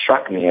things that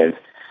struck me is,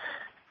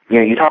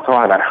 you talk a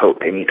lot about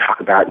hope, and you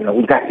talk about,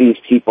 we've got these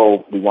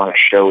people, we want to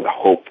show the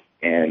hope.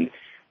 And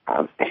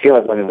I feel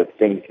like one of the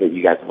things that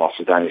you guys have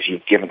also done is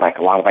you've given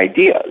a lot of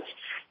ideas.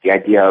 The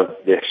idea of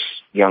this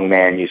young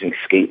man using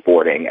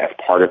skateboarding as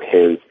part of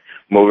his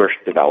motor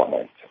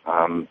development,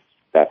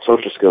 that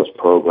social skills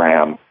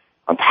program,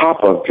 on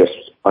top of just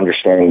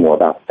understanding more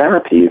about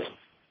therapies.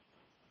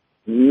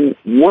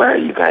 Where are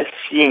you guys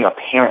seeing a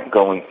parent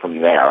going from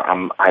there?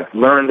 I've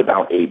learned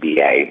about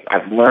ABA.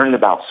 I've learned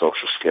about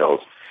social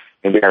skills.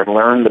 Maybe I've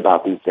learned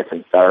about these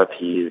different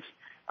therapies.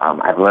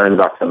 I've learned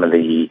about some of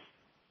the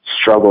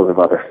struggles of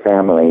other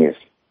families.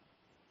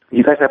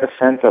 You guys have a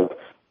sense of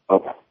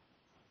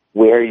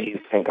where you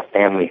think a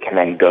family can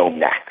then go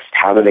next?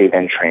 How do they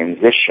then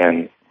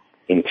transition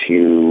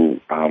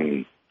into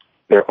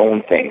their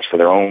own things for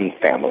their own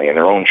family and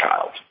their own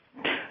child?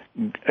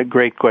 A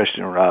great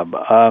question, Rob.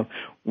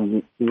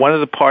 One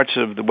of the parts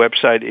of the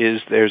website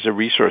is there's a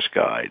resource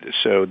guide.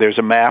 So there's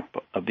a map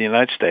of the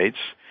United States,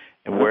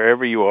 and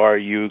wherever you are,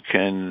 you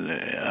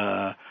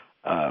can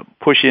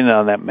push in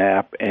on that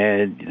map,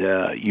 and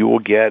you will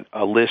get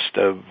a list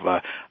of,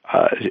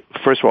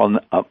 first of all,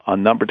 a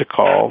number to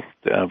call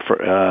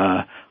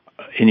for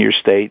in your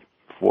state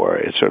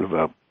for sort of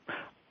a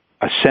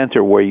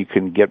center where you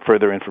can get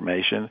further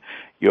information.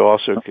 You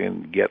also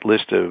can get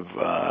list of,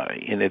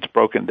 and it's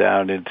broken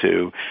down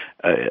into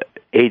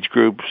age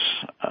groups.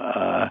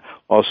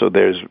 Also,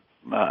 there's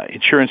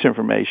insurance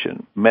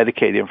information,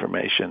 Medicaid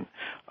information.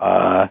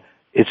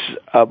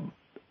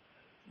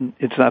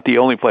 It's not the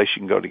only place you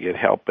can go to get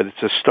help, but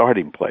it's a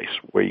starting place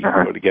where you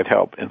can go to get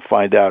help and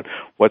find out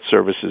what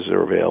services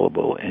are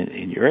available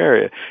in your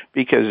area.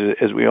 Because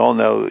as we all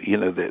know,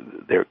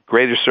 there are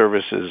greater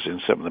services in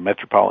some of the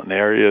metropolitan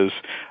areas,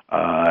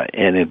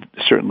 and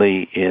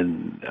certainly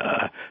in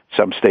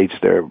some states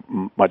there are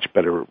much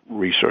better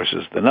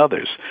resources than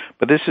others.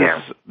 But this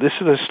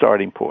is a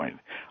starting point.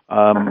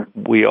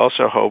 We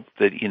also hope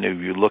that, if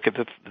you look at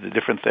the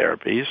different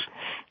therapies,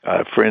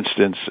 for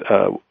instance,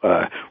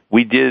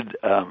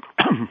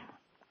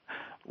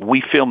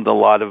 we filmed a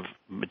lot of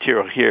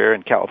material here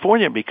in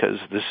California because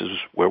this is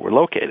where we're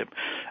located.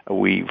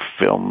 We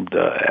filmed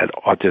at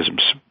Autism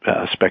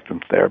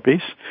Spectrum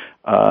Therapies.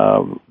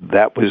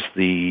 That was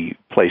the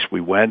place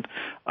we went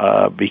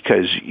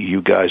because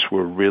you guys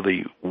were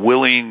really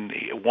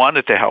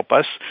wanted to help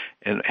us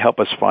and help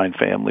us find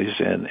families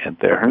and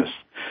therapists.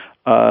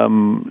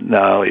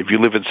 Now, if you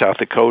live in South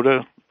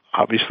Dakota,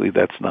 obviously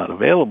that's not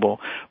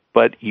available,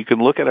 but you can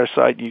look at our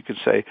site and you can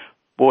say,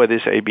 boy,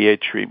 this ABA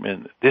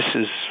treatment,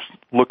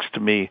 looks to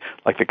me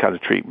like the kind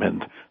of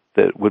treatment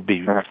that would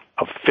be a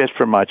fit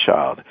for my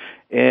child.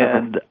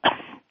 And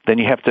then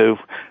you have to,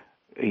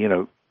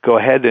 go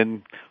ahead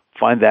and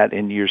find that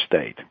in your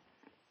state.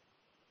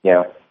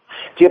 Yeah.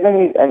 Do you have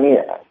any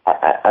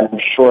I'm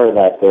sure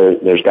that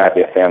there's got to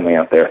be a family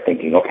out there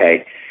thinking,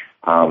 okay,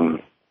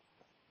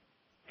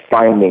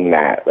 finding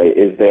that,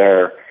 is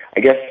there,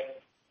 I guess,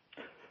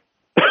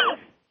 do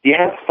you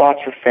have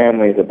thoughts for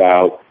families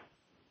about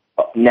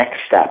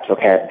next steps?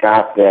 Okay, I've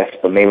got this,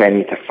 but maybe I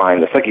need to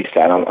find this. Like you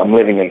said, I'm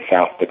living in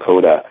South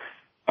Dakota.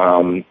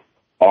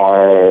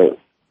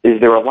 Is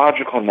there a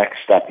logical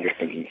next step you're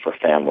thinking for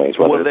families?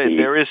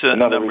 There is a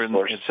number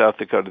in South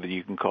Dakota that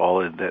you can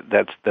call, and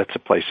that's a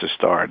place to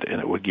start, and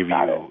it will give you,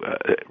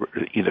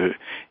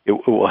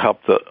 it will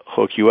help to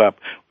hook you up.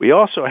 We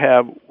also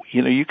have,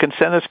 you can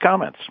send us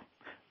comments.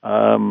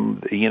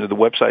 The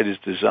website is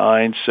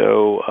designed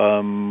so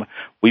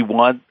we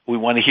want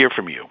to hear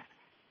from you,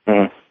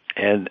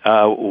 and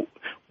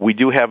we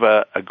do have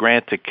a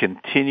grant to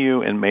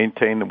continue and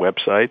maintain the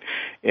website,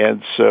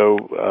 and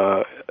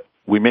so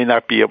we may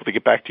not be able to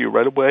get back to you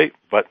right away,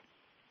 but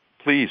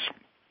please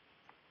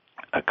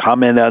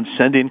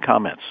send in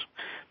comments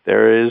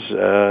there is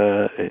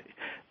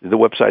the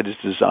website is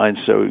designed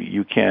so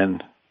you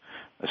can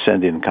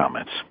send in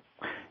comments,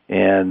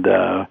 and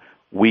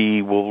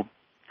we will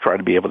try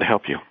to be able to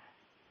help you.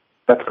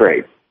 That's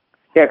great.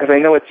 Yeah, because I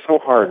know it's so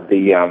hard.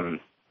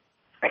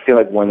 I feel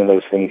like one of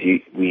those things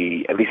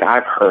we at least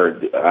I've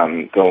heard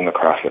going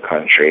across the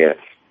country is,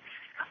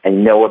 I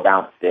know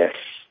about this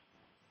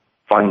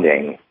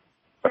funding,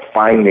 but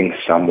finding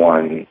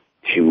someone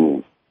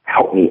to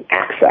help me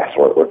access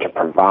or to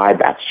provide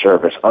that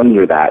service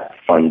under that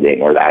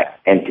funding or that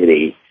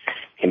entity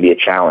can be a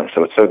challenge.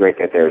 So it's so great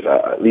that there's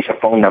at least a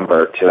phone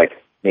number to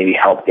maybe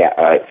help get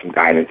some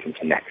guidance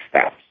into next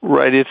steps.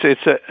 Right.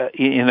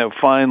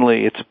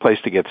 Finally, it's a place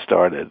to get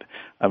started.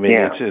 I mean,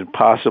 It's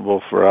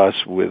impossible for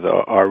us with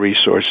our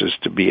resources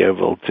to be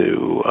able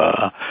to,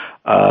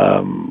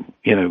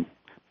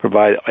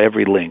 provide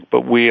every link,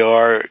 but we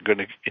are going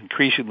to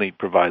increasingly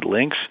provide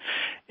links.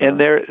 And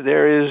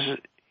there is,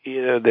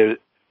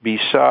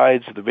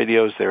 besides the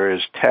videos, there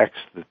is text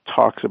that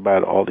talks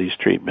about all these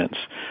treatments.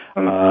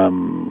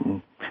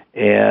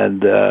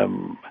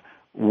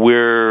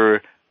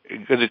 We're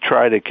going to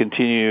try to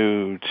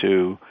continue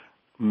to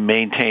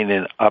maintain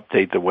and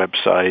update the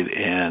website,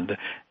 and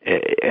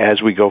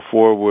as we go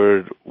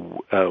forward,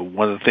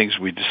 one of the things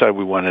we decided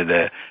we wanted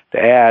to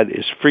add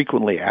is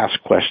frequently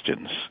asked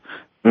questions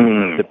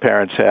that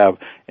parents have,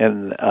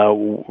 and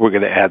we're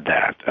going to add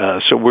that.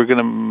 So we're going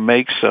to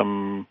make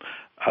some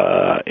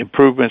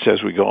improvements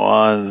as we go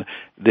on.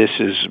 This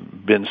has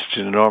been such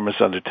an enormous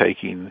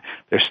undertaking.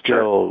 There's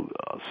still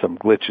some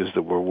glitches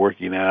that we're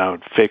working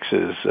out,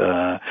 fixes.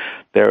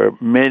 There are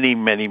many,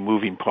 many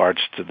moving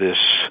parts to this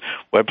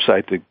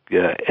website that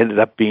ended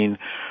up being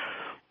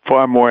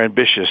far more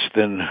ambitious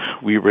than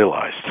we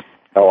realized.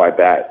 Oh, I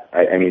bet.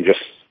 I mean,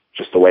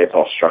 just the way it's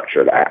all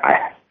structured,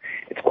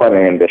 it's quite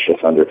an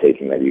ambitious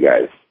undertaking that you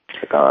guys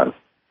took on.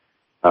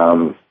 I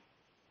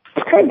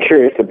was kind of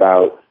curious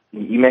about,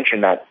 you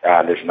mentioned that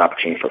there's an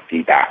opportunity for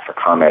feedback, for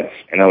comments,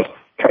 and I was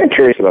kind of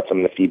curious about some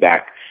of the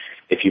feedback,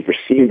 if you've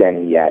received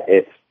any yet.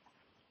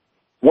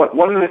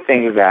 One of the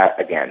things that,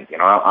 again,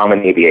 I'm an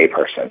ABA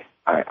person.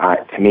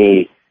 To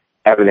me,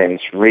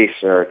 evidence,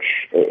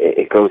 research,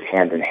 it goes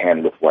hand in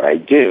hand with what I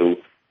do.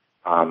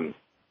 The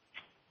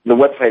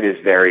website is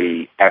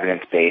very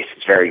evidence-based.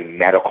 It's very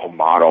medical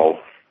model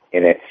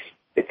in its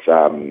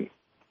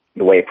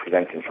the way it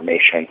presents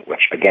information,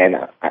 which,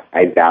 again,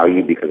 I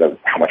value because of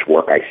how much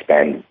work I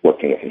spend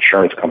working with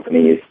insurance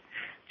companies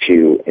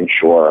to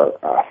ensure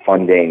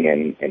funding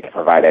and to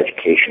provide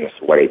education as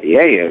to what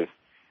ABA is.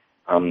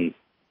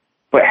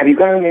 But have you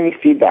gotten any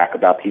feedback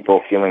about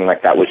people feeling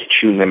like that was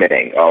too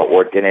limiting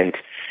or didn't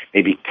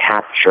maybe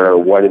capture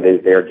what it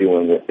is they're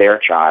doing with their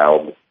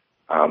child,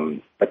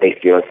 but they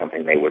feel it's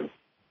something they would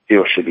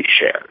feel should be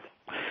shared?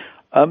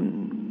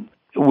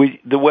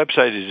 The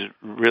website has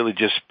really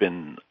just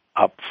been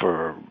up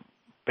for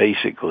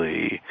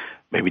basically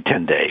maybe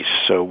 10 days.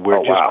 So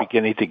we're just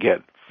beginning to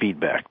get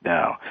feedback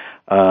now.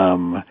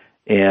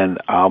 And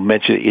I'll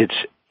mention it's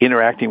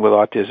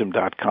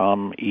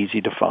interactingwithautism.com,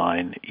 easy to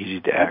find,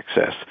 easy to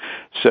access.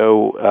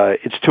 So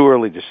it's too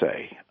early to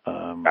say.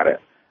 Got it.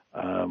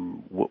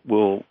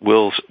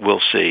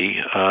 We'll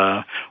see.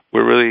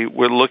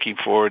 We're looking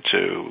forward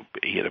to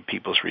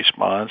people's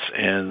response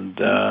and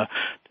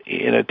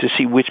to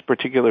see which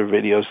particular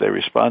videos they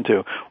respond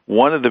to.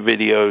 One of the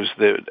videos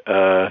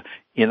that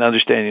in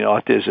Understanding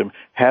Autism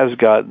has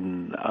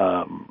gotten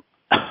a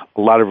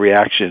lot of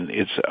reaction.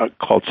 It's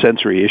called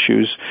Sensory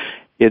Issues.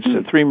 It's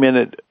a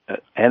 3-minute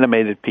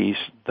animated piece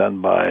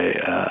done by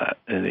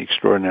an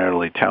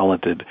extraordinarily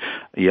talented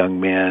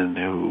young man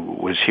who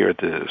was here at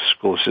the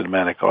School of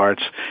Cinematic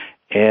Arts,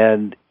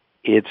 and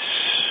it's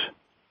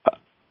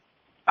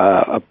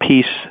a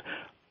piece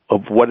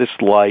of what it's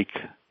like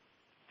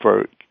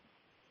for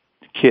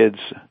kids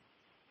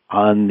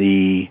on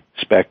the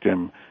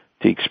spectrum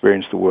to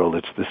experience the world.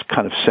 It's this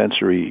kind of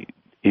sensory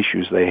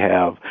issues they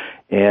have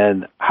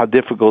and how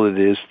difficult it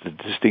is to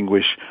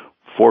distinguish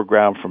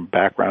foreground from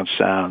background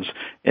sounds.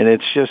 And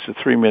it's just a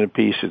 3-minute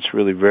piece. It's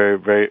really very,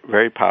 very,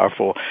 very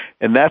powerful.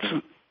 And that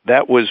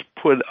was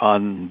put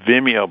on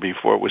Vimeo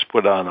before it was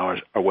put on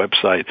our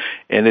website,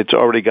 and it's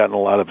already gotten a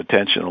lot of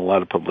attention, a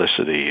lot of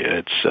publicity.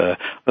 I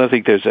don't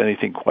think there's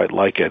anything quite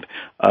like it,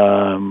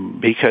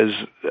 because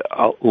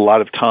a lot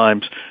of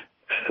times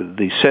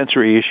the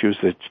sensory issues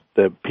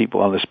that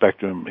people on the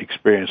spectrum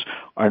experience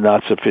are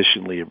not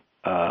sufficiently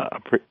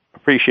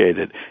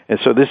appreciated. And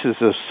so this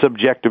is a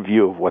subjective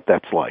view of what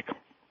that's like.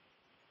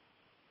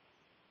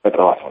 That's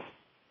awesome.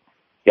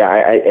 Yeah,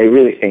 I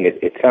really think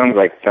it sounds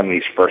like some of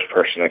these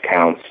first-person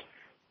accounts,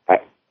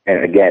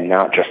 and again,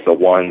 not just the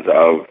ones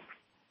of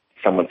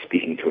someone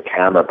speaking to a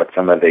camera, but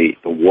some of the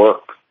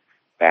work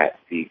that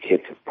the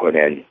kids have put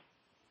in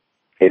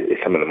is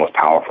some of the most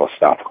powerful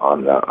stuff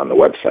on the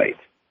website.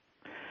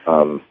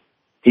 Do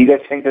you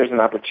guys think there's an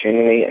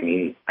opportunity? I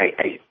mean,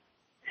 I'm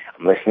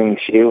listening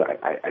to you.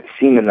 I've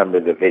seen a number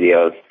of the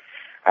videos.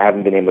 I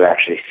haven't been able to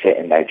actually sit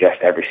and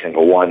digest every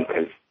single one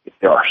because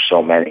there are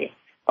so many.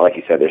 Like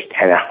you said, there's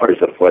 10 hours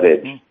of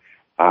footage.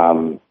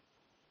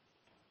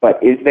 But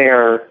do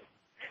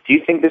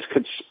you think this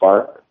could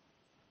spark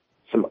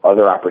some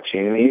other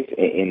opportunities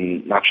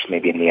in not just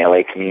maybe in the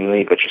LA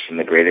community, but just in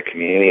the greater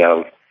community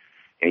of,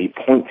 you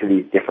point to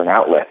these different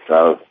outlets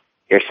of,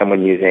 here's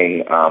someone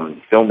using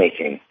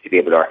filmmaking to be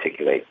able to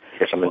articulate.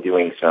 Here's someone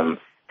doing some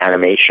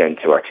animation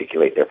to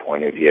articulate their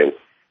point of view.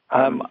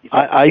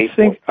 I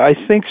think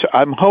so.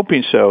 I'm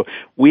hoping so.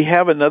 We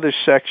have another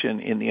section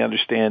in the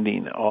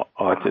Understanding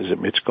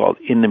Autism. It's called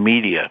In the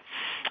Media,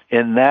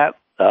 and that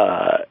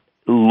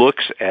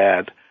looks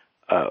at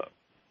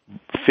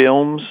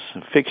films,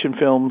 fiction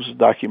films,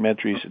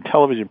 documentaries, and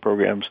television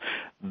programs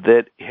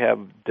that have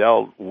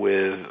dealt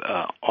with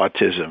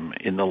autism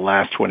in the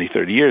last 20,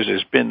 30 years.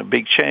 There's been a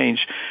big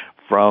change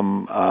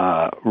from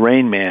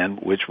Rain Man,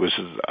 which was,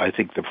 I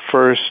think, the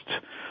first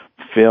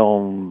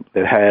film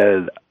that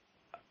had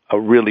a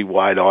really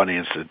wide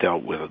audience that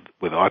dealt with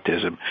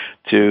autism,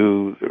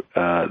 to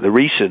the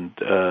recent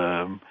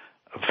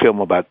film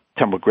about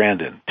Temple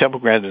Grandin. Temple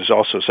Grandin is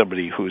also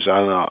somebody who's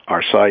on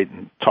our site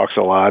and talks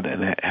a lot,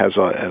 and has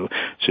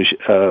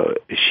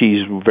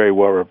she's very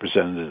well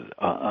represented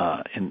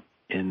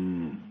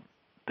in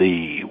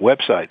the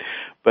website.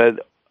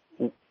 But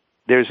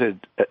there's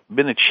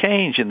been a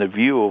change in the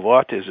view of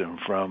autism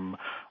from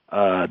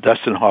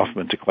Dustin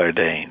Hoffman to Claire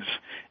Danes,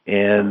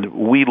 and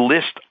we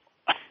list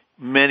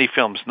many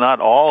films, not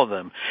all of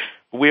them.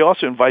 We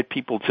also invite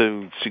people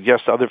to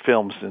suggest other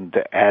films and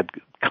to add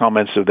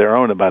comments of their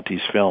own about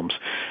these films.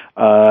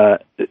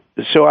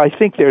 So I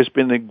think there's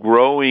been a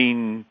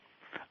growing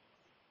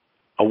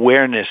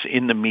awareness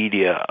in the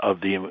media of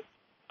the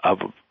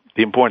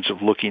importance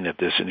of looking at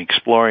this and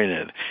exploring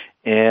it.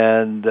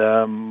 And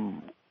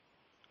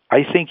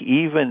I think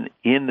even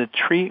in the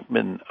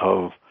treatment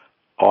of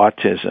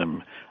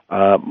autism,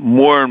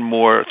 more and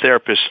more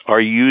therapists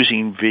are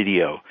using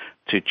video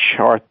to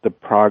chart the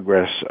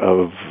progress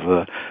of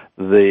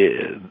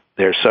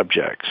their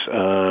subjects,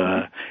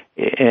 and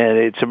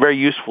it's a very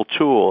useful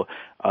tool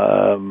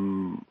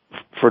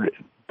for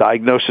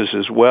diagnosis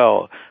as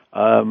well.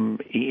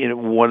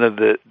 One of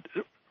the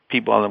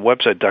people on the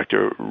website,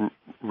 Dr.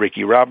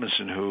 Ricky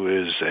Robinson, who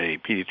is a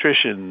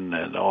pediatrician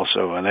and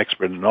also an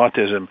expert in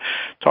autism,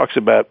 talks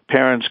about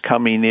parents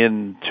coming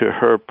in to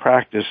her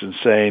practice and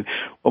saying,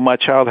 well, my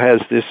child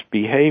has this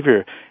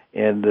behavior,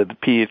 and the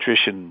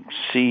pediatrician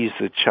sees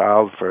the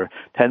child for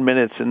 10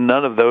 minutes, and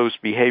none of those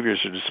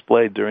behaviors are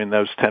displayed during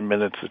those 10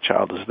 minutes the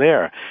child is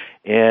there.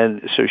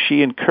 And so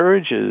she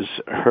encourages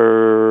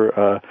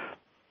her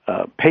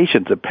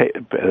patient,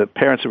 the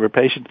parents of her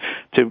patient,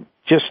 to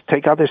just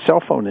take out their cell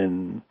phone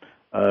and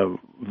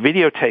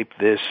videotape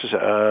this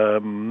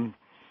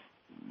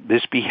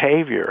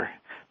behavior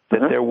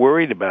that they're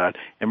worried about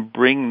and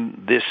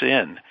bring this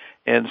in.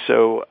 And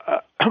so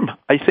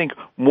I think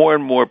more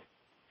and more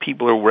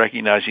people are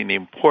recognizing the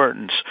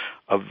importance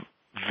of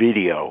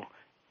video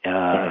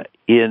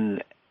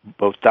in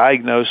both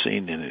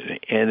diagnosing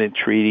and in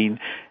treating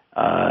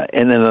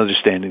and then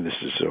understanding this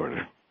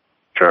disorder.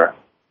 Sure.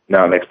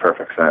 No, it makes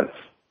perfect sense.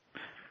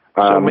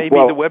 So maybe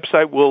the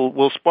website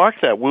will spark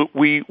that.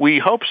 We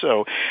hope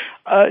so.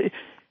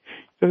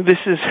 This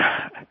is,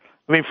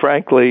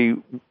 frankly,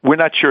 we're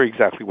not sure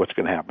exactly what's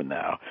going to happen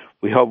now.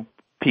 We hope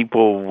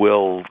people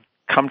will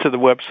come to the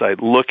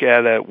website, look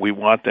at it. We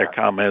want their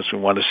comments. We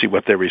want to see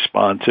what they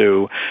respond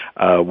to.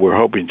 We're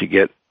hoping to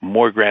get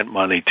more grant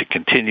money to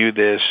continue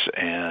this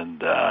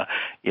and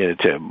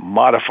to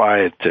modify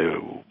it,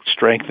 to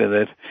strengthen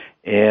it.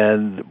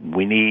 And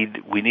we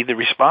need the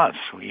response.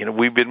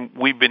 We've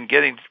been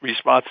getting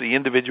response to the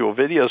individual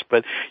videos,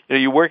 but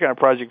you work on a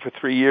project for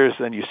 3 years,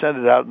 then you send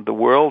it out in the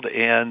world,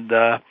 and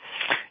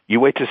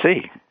you wait to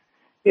see.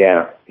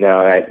 Yeah.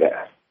 No.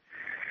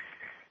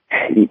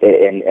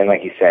 And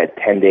like you said,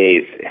 10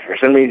 days. For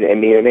some reason,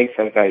 it makes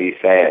sense how you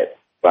say it,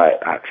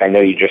 but I know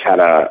you just had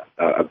a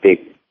big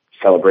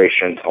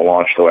celebration to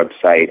launch the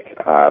website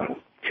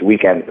 2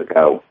 weekends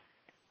ago.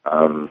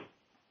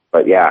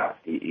 But yeah,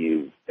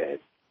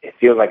 it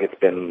feels like it's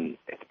been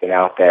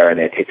out there, and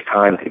it takes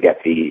time to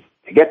get the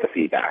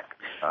feedback.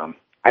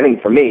 I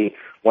think for me,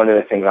 one of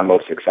the things I'm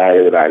most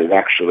excited about is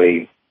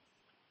actually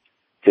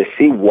to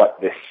see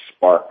what this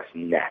sparks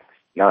next,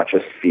 not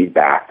just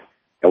feedback,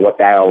 and what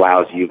that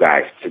allows you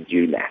guys to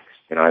do next.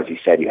 As you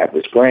said, you have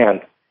this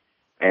grant,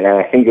 and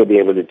I think you'll be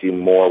able to do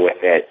more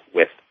with it,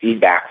 with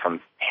feedback from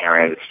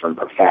parents, from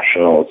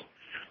professionals.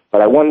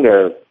 But I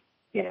wonder,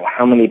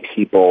 how many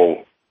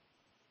people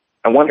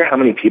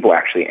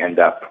actually end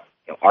up,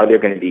 are there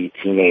going to be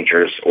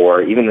teenagers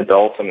or even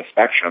adults on the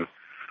spectrum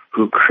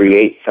who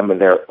create some of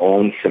their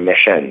own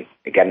submission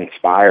and get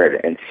inspired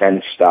and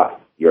send stuff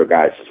your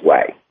guys'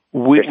 way?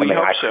 We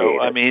hope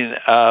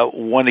so.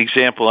 One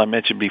example I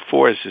mentioned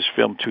before is this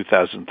film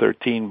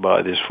 2013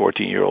 by this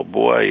 14-year-old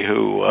boy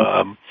who,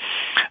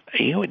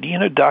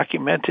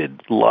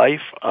 documented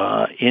life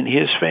in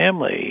his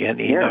family, and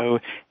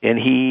and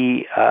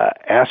he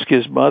asked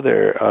his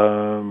mother,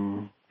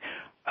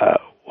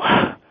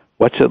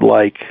 "What's it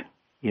like,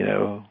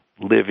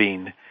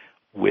 living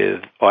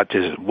with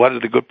autism? What are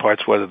the good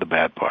parts? What are the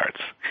bad parts?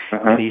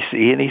 Uh-huh. And he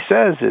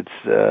says it's,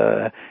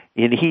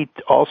 and he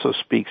also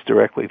speaks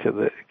directly to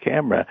the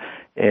camera,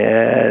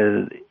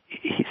 and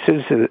he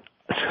says that,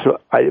 so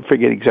I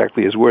forget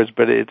exactly his words,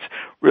 but it's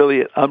really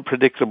an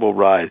unpredictable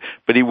ride,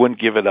 but he wouldn't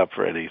give it up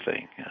for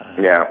anything.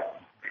 Yeah.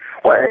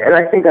 Well, and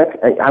I think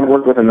I've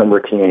worked with a number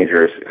of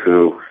teenagers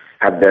who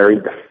have very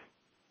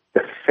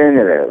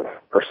definitive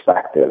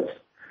perspectives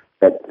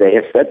that they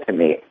have said to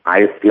me,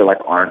 I feel like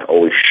aren't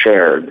always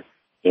shared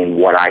in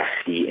what I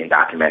see in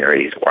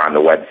documentaries or on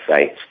the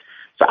websites.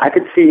 So I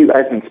could see you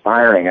guys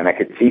inspiring, and I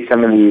could see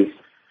some of these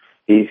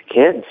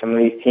kids, some of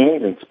these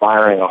teens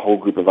inspiring a whole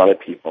group of other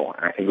people.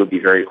 And I think it would be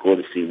very cool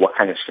to see what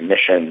kind of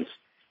submissions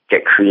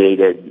get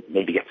created,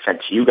 maybe get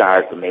sent to you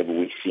guys, but maybe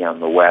we see on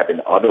the web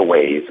in other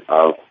ways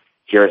of,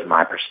 here's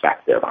my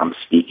perspective. I'm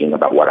speaking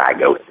about what I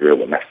go through,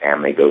 what my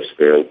family goes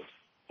through.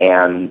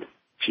 And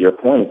to your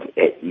point,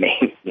 it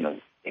may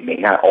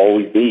not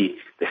always be,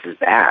 this is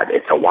bad.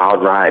 It's a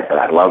wild ride, but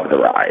I love the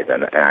ride.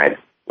 And I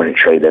wouldn't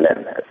trade it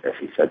in, as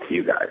he said to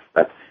you guys.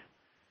 But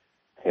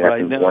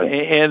right. No,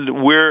 and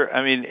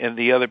and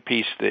the other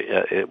piece,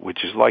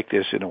 which is like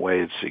this in a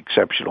way, it's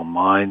exceptional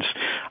minds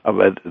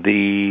about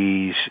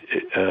these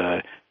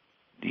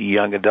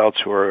young adults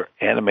who are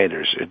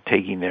animators and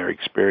taking their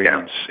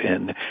experience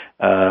and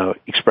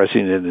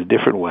expressing it in a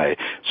different way.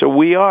 So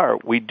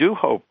we do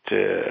hope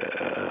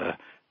to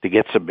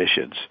get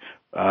submissions,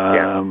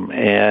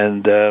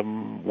 and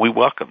we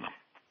welcome them.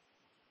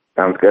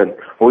 Sounds good.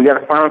 Well, we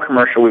got a final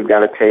commercial we've got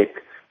to take,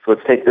 so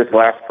let's take this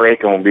last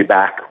break, and we'll be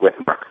back with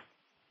Mark.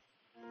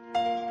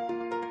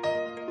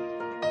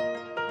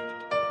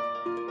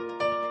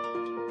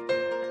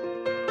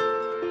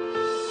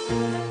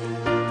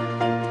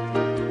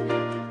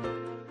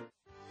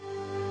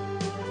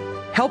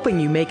 Helping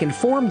you make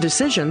informed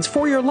decisions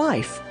for your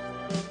life.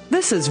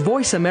 This is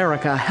Voice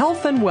America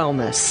Health and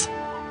Wellness.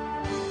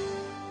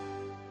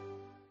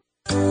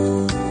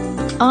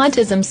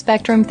 Autism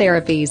Spectrum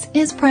Therapies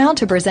is proud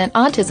to present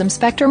Autism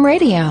Spectrum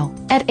Radio.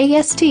 At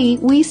AST,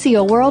 we see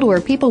a world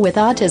where people with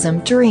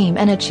autism dream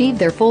and achieve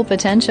their full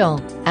potential.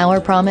 Our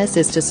promise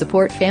is to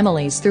support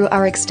families through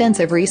our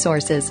extensive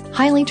resources,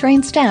 highly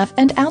trained staff,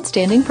 and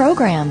outstanding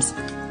programs.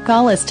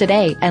 Call us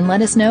today and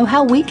let us know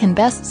how we can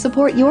best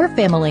support your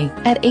family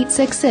at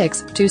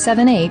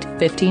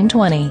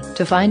 866-278-1520.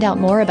 To find out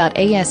more about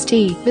AST,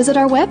 visit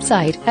our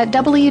website at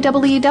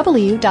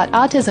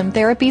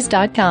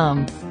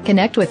www.autismtherapies.com.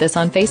 Connect with us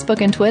on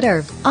Facebook and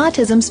Twitter.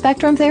 Autism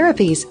Spectrum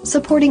Therapies,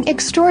 supporting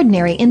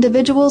extraordinary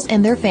individuals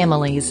and their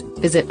families.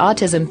 Visit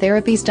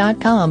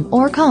autismtherapies.com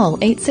or call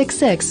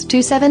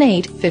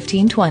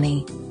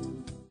 866-278-1520.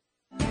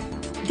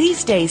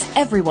 These days,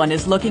 everyone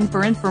is looking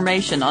for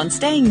information on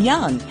staying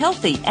young,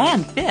 healthy,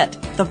 and fit.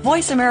 The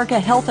Voice America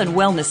Health and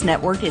Wellness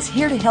Network is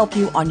here to help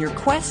you on your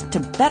quest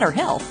to better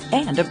health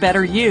and a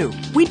better you.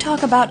 We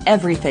talk about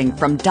everything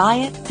from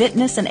diet,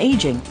 fitness, and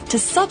aging to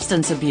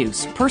substance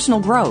abuse, personal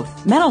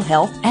growth, mental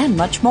health, and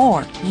much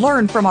more.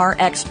 Learn from our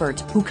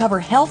experts who cover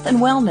health and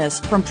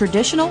wellness from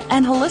traditional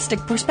and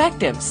holistic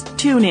perspectives.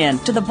 Tune in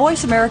to the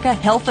Voice America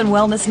Health and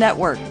Wellness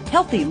Network.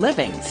 Healthy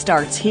living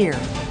starts here.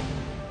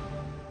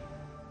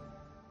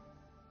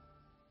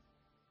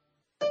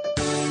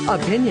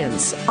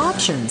 Opinions,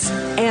 options,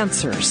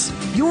 answers.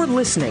 You're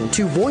listening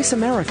to Voice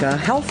America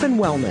Health and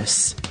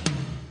Wellness.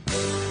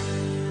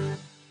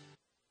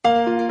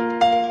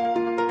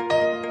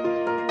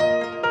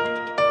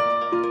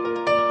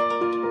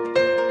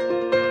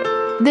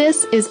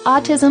 This is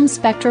Autism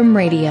Spectrum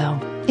Radio.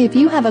 If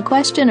you have a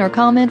question or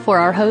comment for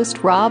our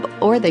host, Rob,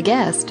 or the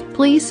guest,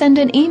 please send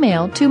an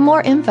email to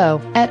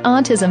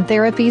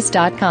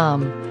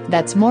moreinfo@autismtherapies.com.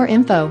 That's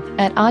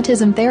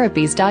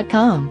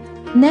moreinfo@autismtherapies.com.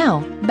 Now,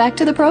 back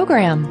to the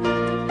program.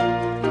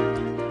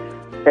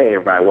 Hey,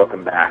 everybody,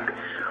 welcome back.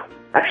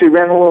 Actually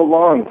ran a little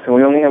long, so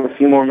we only have a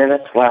few more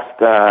minutes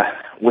left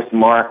with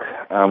Mark,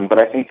 but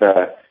I think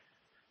the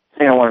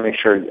thing I want to make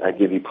sure I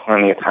give you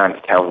plenty of time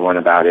to tell everyone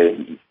about is,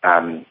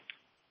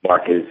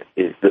 Mark, is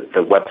the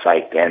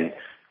website and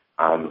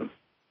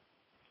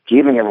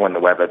giving everyone the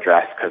web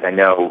address, because I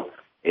know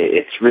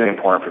it's really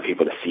important for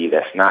people to see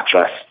this, not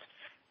just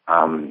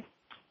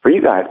for you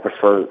guys, but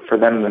for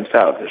them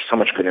themselves. There's so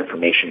much good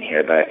information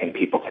here that I think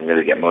people can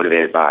really get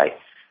motivated by.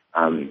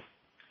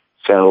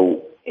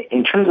 So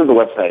in terms of the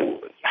website,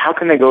 how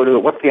can they go to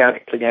it? What's the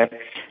address again?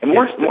 And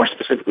more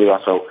specifically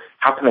also,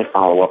 how can they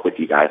follow up with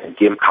you guys and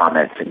give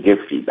comments and give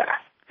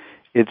feedback?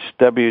 It's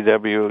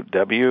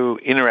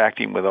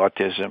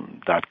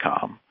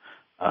www.interactingwithautism.com.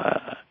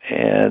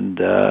 And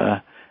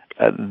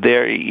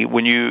there,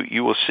 when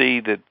you will see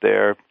that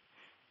there,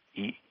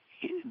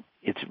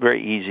 it's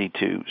very easy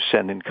to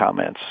send in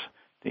comments.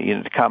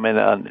 To comment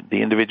on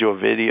the individual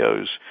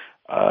videos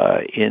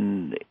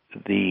in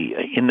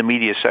the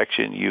media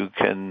section. You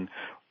can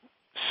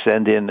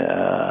send in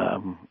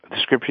a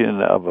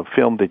description of a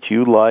film that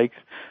you like.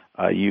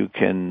 You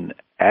can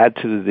add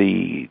to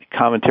the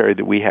commentary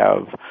that we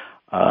have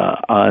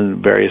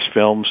on various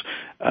films.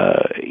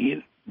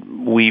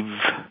 We've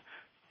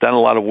done a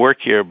lot of work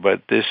here,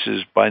 but this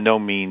is by no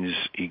means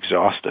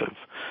exhaustive.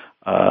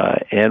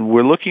 And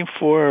we're looking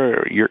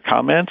for your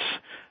comments,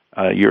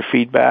 your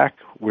feedback.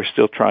 We're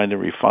still trying to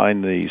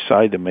refine the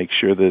site to make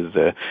sure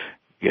that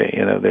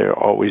there are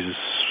always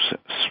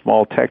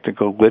small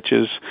technical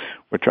glitches.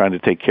 We're trying to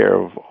take care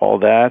of all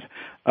that.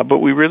 But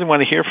we really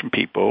want to hear from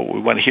people. We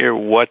want to hear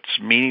what's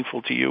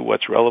meaningful to you,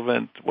 what's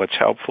relevant, what's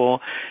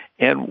helpful,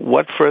 and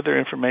what further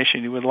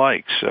information you would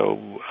like.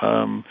 So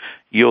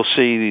you'll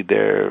see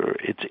there.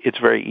 It's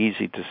very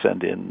easy to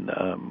send in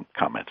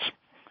comments.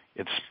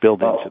 It's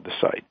built into the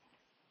site.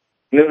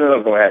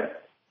 No, go ahead.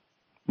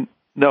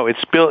 No,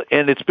 it's built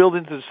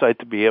into the site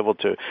to be able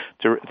to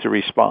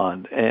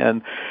respond.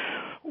 And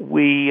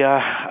we're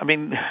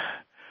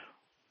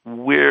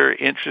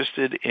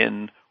interested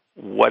in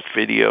what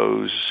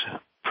videos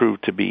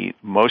prove to be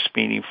most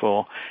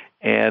meaningful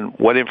and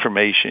what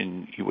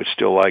information you would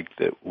still like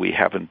that we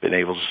haven't been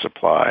able to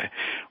supply.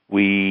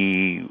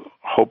 We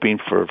hoping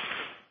for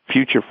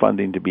future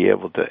funding to be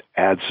able to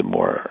add some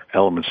more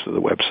elements to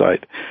the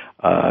website.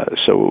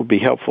 So it would be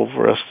helpful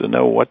for us to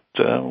know what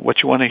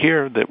you want to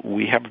hear that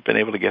we haven't been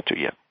able to get to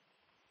yet.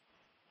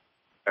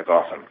 That's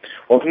awesome.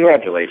 Well,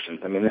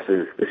 congratulations. I mean, this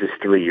is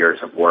 3 years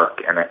of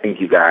work, and I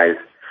think you guys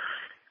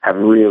have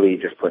really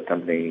just put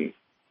something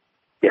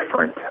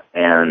different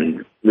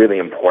and really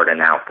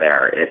important out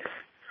there. It's,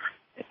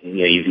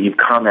 you've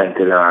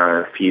commented on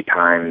it a few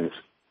times.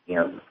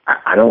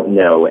 I don't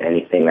know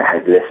anything that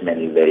has this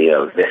many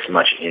videos, this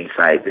much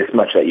insight, this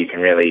much that you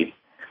can really,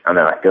 I don't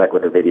know, I feel like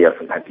with a video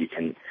sometimes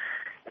it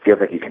feels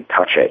like you can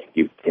touch it.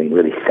 You can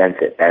really sense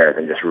it better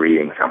than just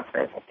reading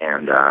something.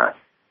 And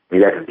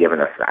you guys have given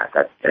us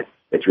that.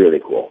 It's really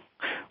cool.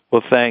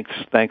 Well, thanks,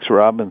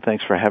 Rob, and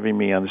thanks for having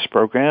me on this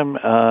program.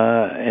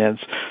 And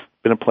it's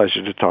been a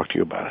pleasure to talk to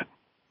you about it.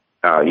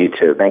 Oh, you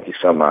too. Thank you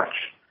so much.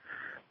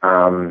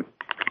 Got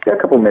a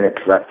couple minutes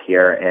left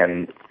here,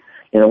 and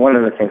one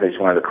of the things I just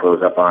wanted to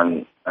close up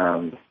on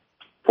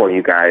for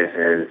you guys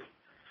is,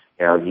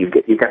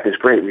 you've got this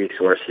great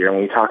resource here, and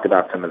we talked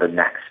about some of the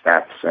next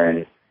steps,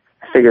 and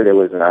I figured it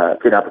was a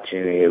good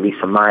opportunity, at least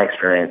from my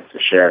experience, to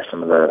share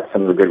some of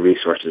the good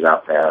resources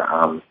out there.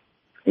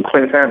 And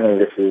coincidentally,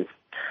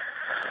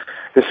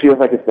 this feels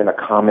like it's been a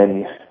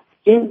common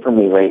theme for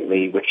me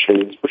lately, which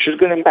is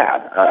good and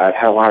bad. I've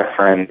had a lot of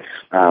friends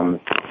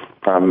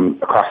from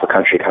across the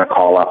country kind of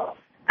call up,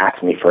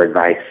 ask me for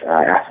advice,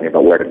 ask me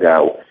about where to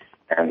go.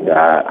 And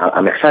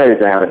I'm excited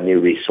to have a new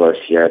resource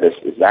here. This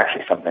is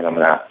actually something I'm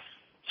going to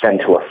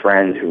send to a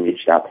friend who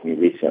reached out to me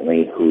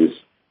recently, whose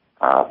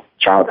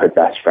childhood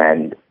best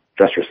friend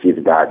just received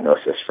a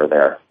diagnosis for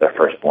their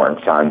firstborn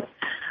son.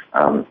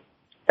 And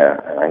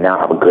I now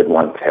have a good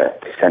one to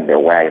send their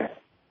way.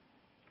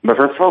 But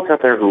for folks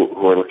out there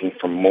who are looking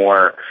for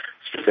more,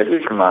 specifically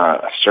from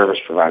a service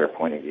provider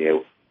point of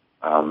view,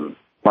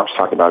 Mark's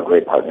talked about a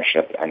great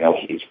partnership. I know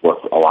he's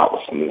worked a lot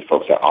with some of the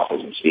folks at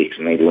Autism Speaks,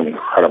 and they do an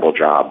incredible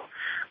job.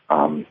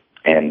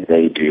 And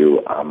they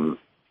do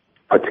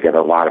put together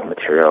a lot of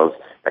materials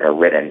that are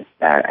written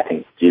that I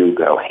think do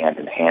go hand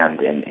in hand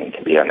and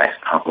can be a nice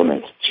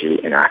complement to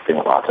interacting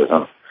with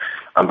autism.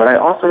 But I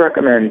also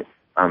recommend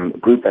a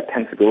group that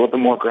tends to be a little bit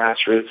more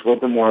grassroots, a little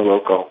bit more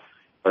local.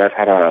 But I've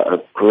had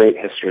a great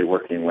history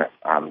working with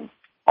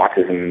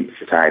Autism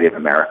Society of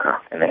America,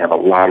 and they have a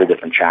lot of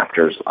different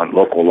chapters on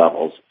local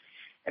levels.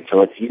 And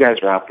so if you guys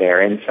are out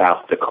there in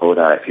South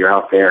Dakota, if you're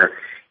out there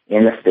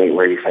in a state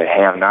where you say,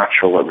 hey, I'm not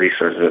sure what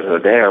resources are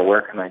there,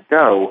 where can I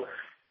go?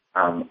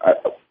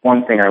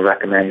 One thing I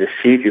recommend is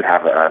see if you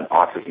have an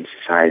autism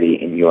society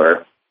in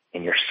your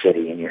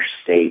city, in your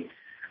state,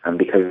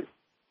 because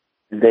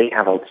they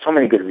have so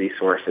many good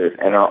resources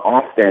and are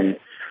often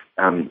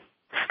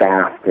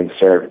staffed and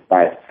served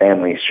by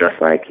families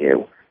just like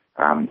you.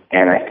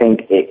 And I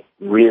think it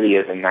really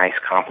is a nice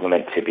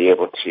compliment to be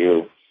able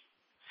to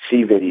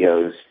see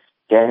videos,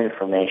 get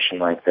information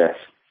like this,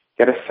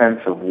 get a sense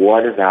of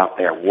what is out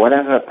there, what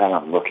is it that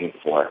I'm looking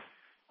for.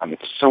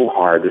 It's so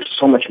hard. There's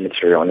so much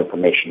material and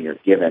information you're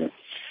given,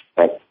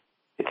 but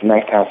it's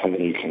nice to have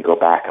something you can go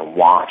back and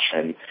watch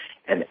and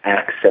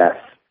access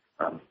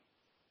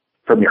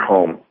from your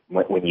home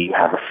when you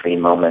have a free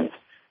moment,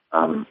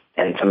 and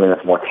something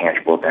that's more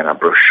tangible than a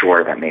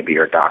brochure that maybe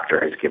your doctor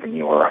has given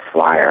you or a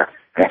flyer.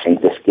 And I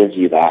think this gives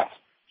you that.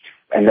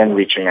 And then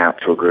reaching out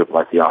to a group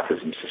like the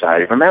Autism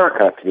Society of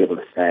America to be able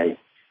to say,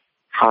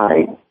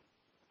 hi,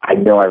 I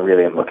know I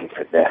really am looking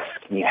for this.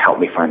 Can you help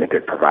me find a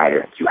good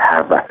provider? Do you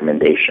have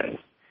recommendations?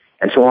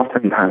 And so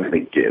oftentimes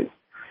they do.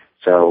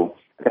 So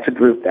that's a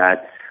group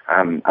that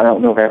I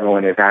don't know if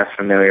everyone is as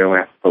familiar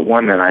with, but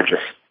one that I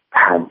just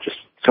had just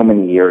so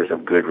many years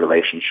of good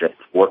relationships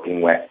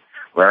working with,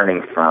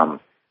 learning from,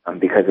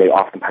 because they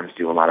oftentimes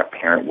do a lot of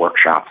parent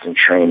workshops and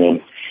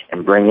training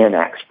and bring in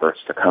experts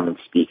to come and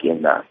speak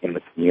in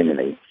the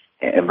community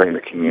and bring the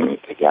community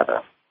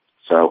together.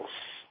 So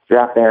if you're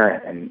out there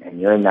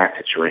and you're in that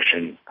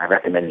situation, I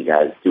recommend you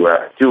guys do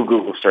a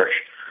Google search,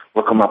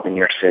 look them up in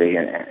your city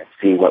and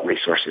see what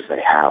resources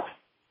they have.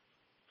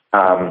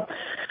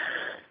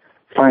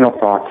 Final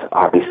thoughts,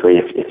 obviously,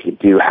 if you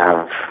do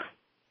have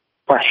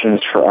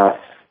questions for us,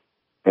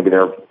 maybe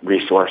there are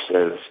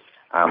resources.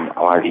 A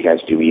lot of you guys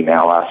do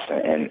email us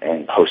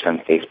and post on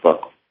Facebook.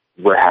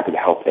 We're happy to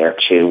help there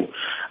too.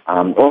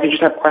 Or if you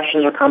just have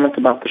questions or comments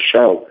about the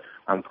show,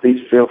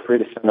 please feel free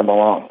to send them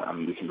along.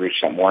 We can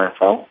reach out more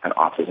info at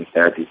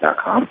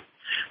autismtherapies.com.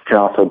 You can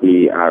also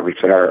be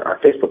reached at our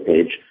Facebook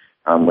page,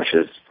 which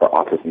is for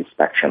Autism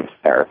Spectrum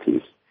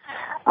Therapies.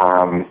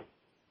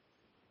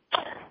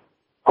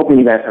 Hoping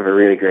you guys have a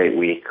really great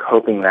week.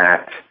 Hoping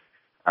that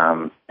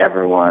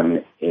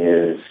everyone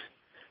is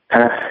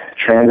kind of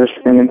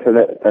transitioning into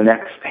the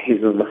next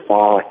phase of the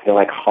fall. I feel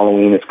like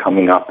Halloween is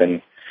coming up,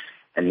 and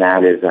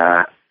that is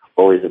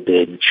always a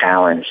big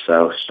challenge.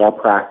 So start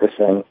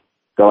practicing.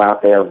 Go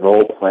out there,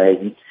 role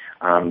play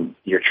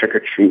your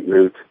trick-or-treat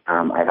route.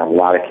 I have a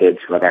lot of kids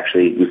who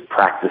we've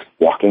practiced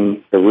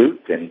walking the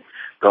route and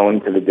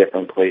going to the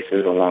different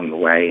places along the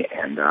way,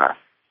 and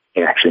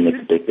it actually makes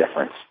a big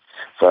difference.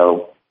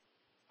 So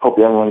hope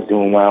everyone's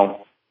doing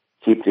well.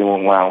 Keep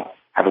doing well.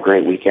 Have a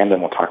great weekend,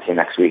 and we'll talk to you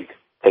next week.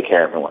 Take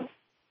care, everyone.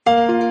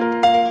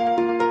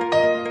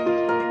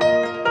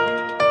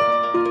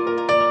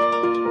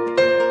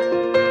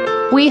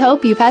 We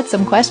hope you've had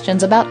some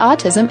questions about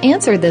autism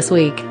answered this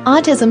week.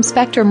 Autism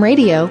Spectrum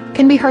Radio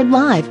can be heard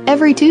live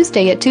every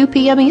Tuesday at 2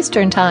 p.m.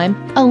 Eastern Time,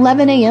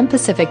 11 a.m.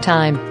 Pacific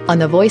Time on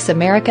the Voice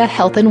America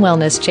Health and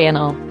Wellness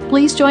channel.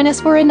 Please join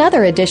us for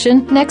another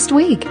edition next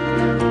week.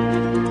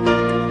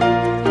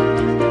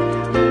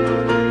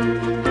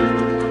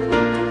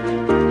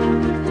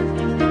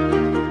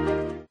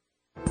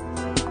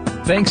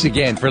 Thanks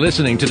again for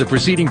listening to the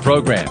preceding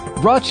program,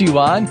 brought to you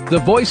on the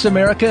Voice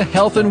America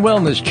Health and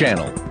Wellness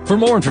channel. For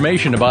more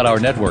information about our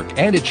network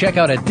and to check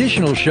out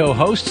additional show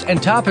hosts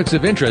and topics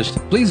of interest,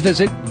 please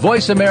visit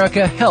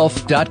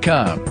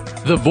voiceamericahealth.com.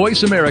 The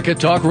Voice America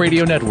Talk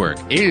Radio Network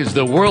is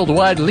the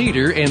worldwide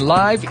leader in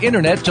live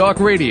Internet talk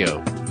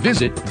radio.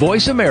 Visit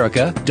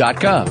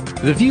voiceamerica.com.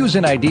 The views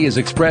and ideas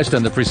expressed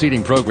on the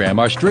preceding program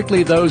are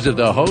strictly those of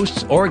the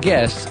hosts or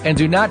guests and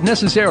do not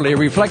necessarily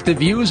reflect the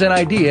views and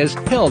ideas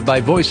held by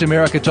Voice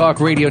America Talk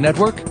Radio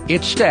Network,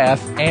 its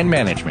staff, and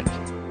management.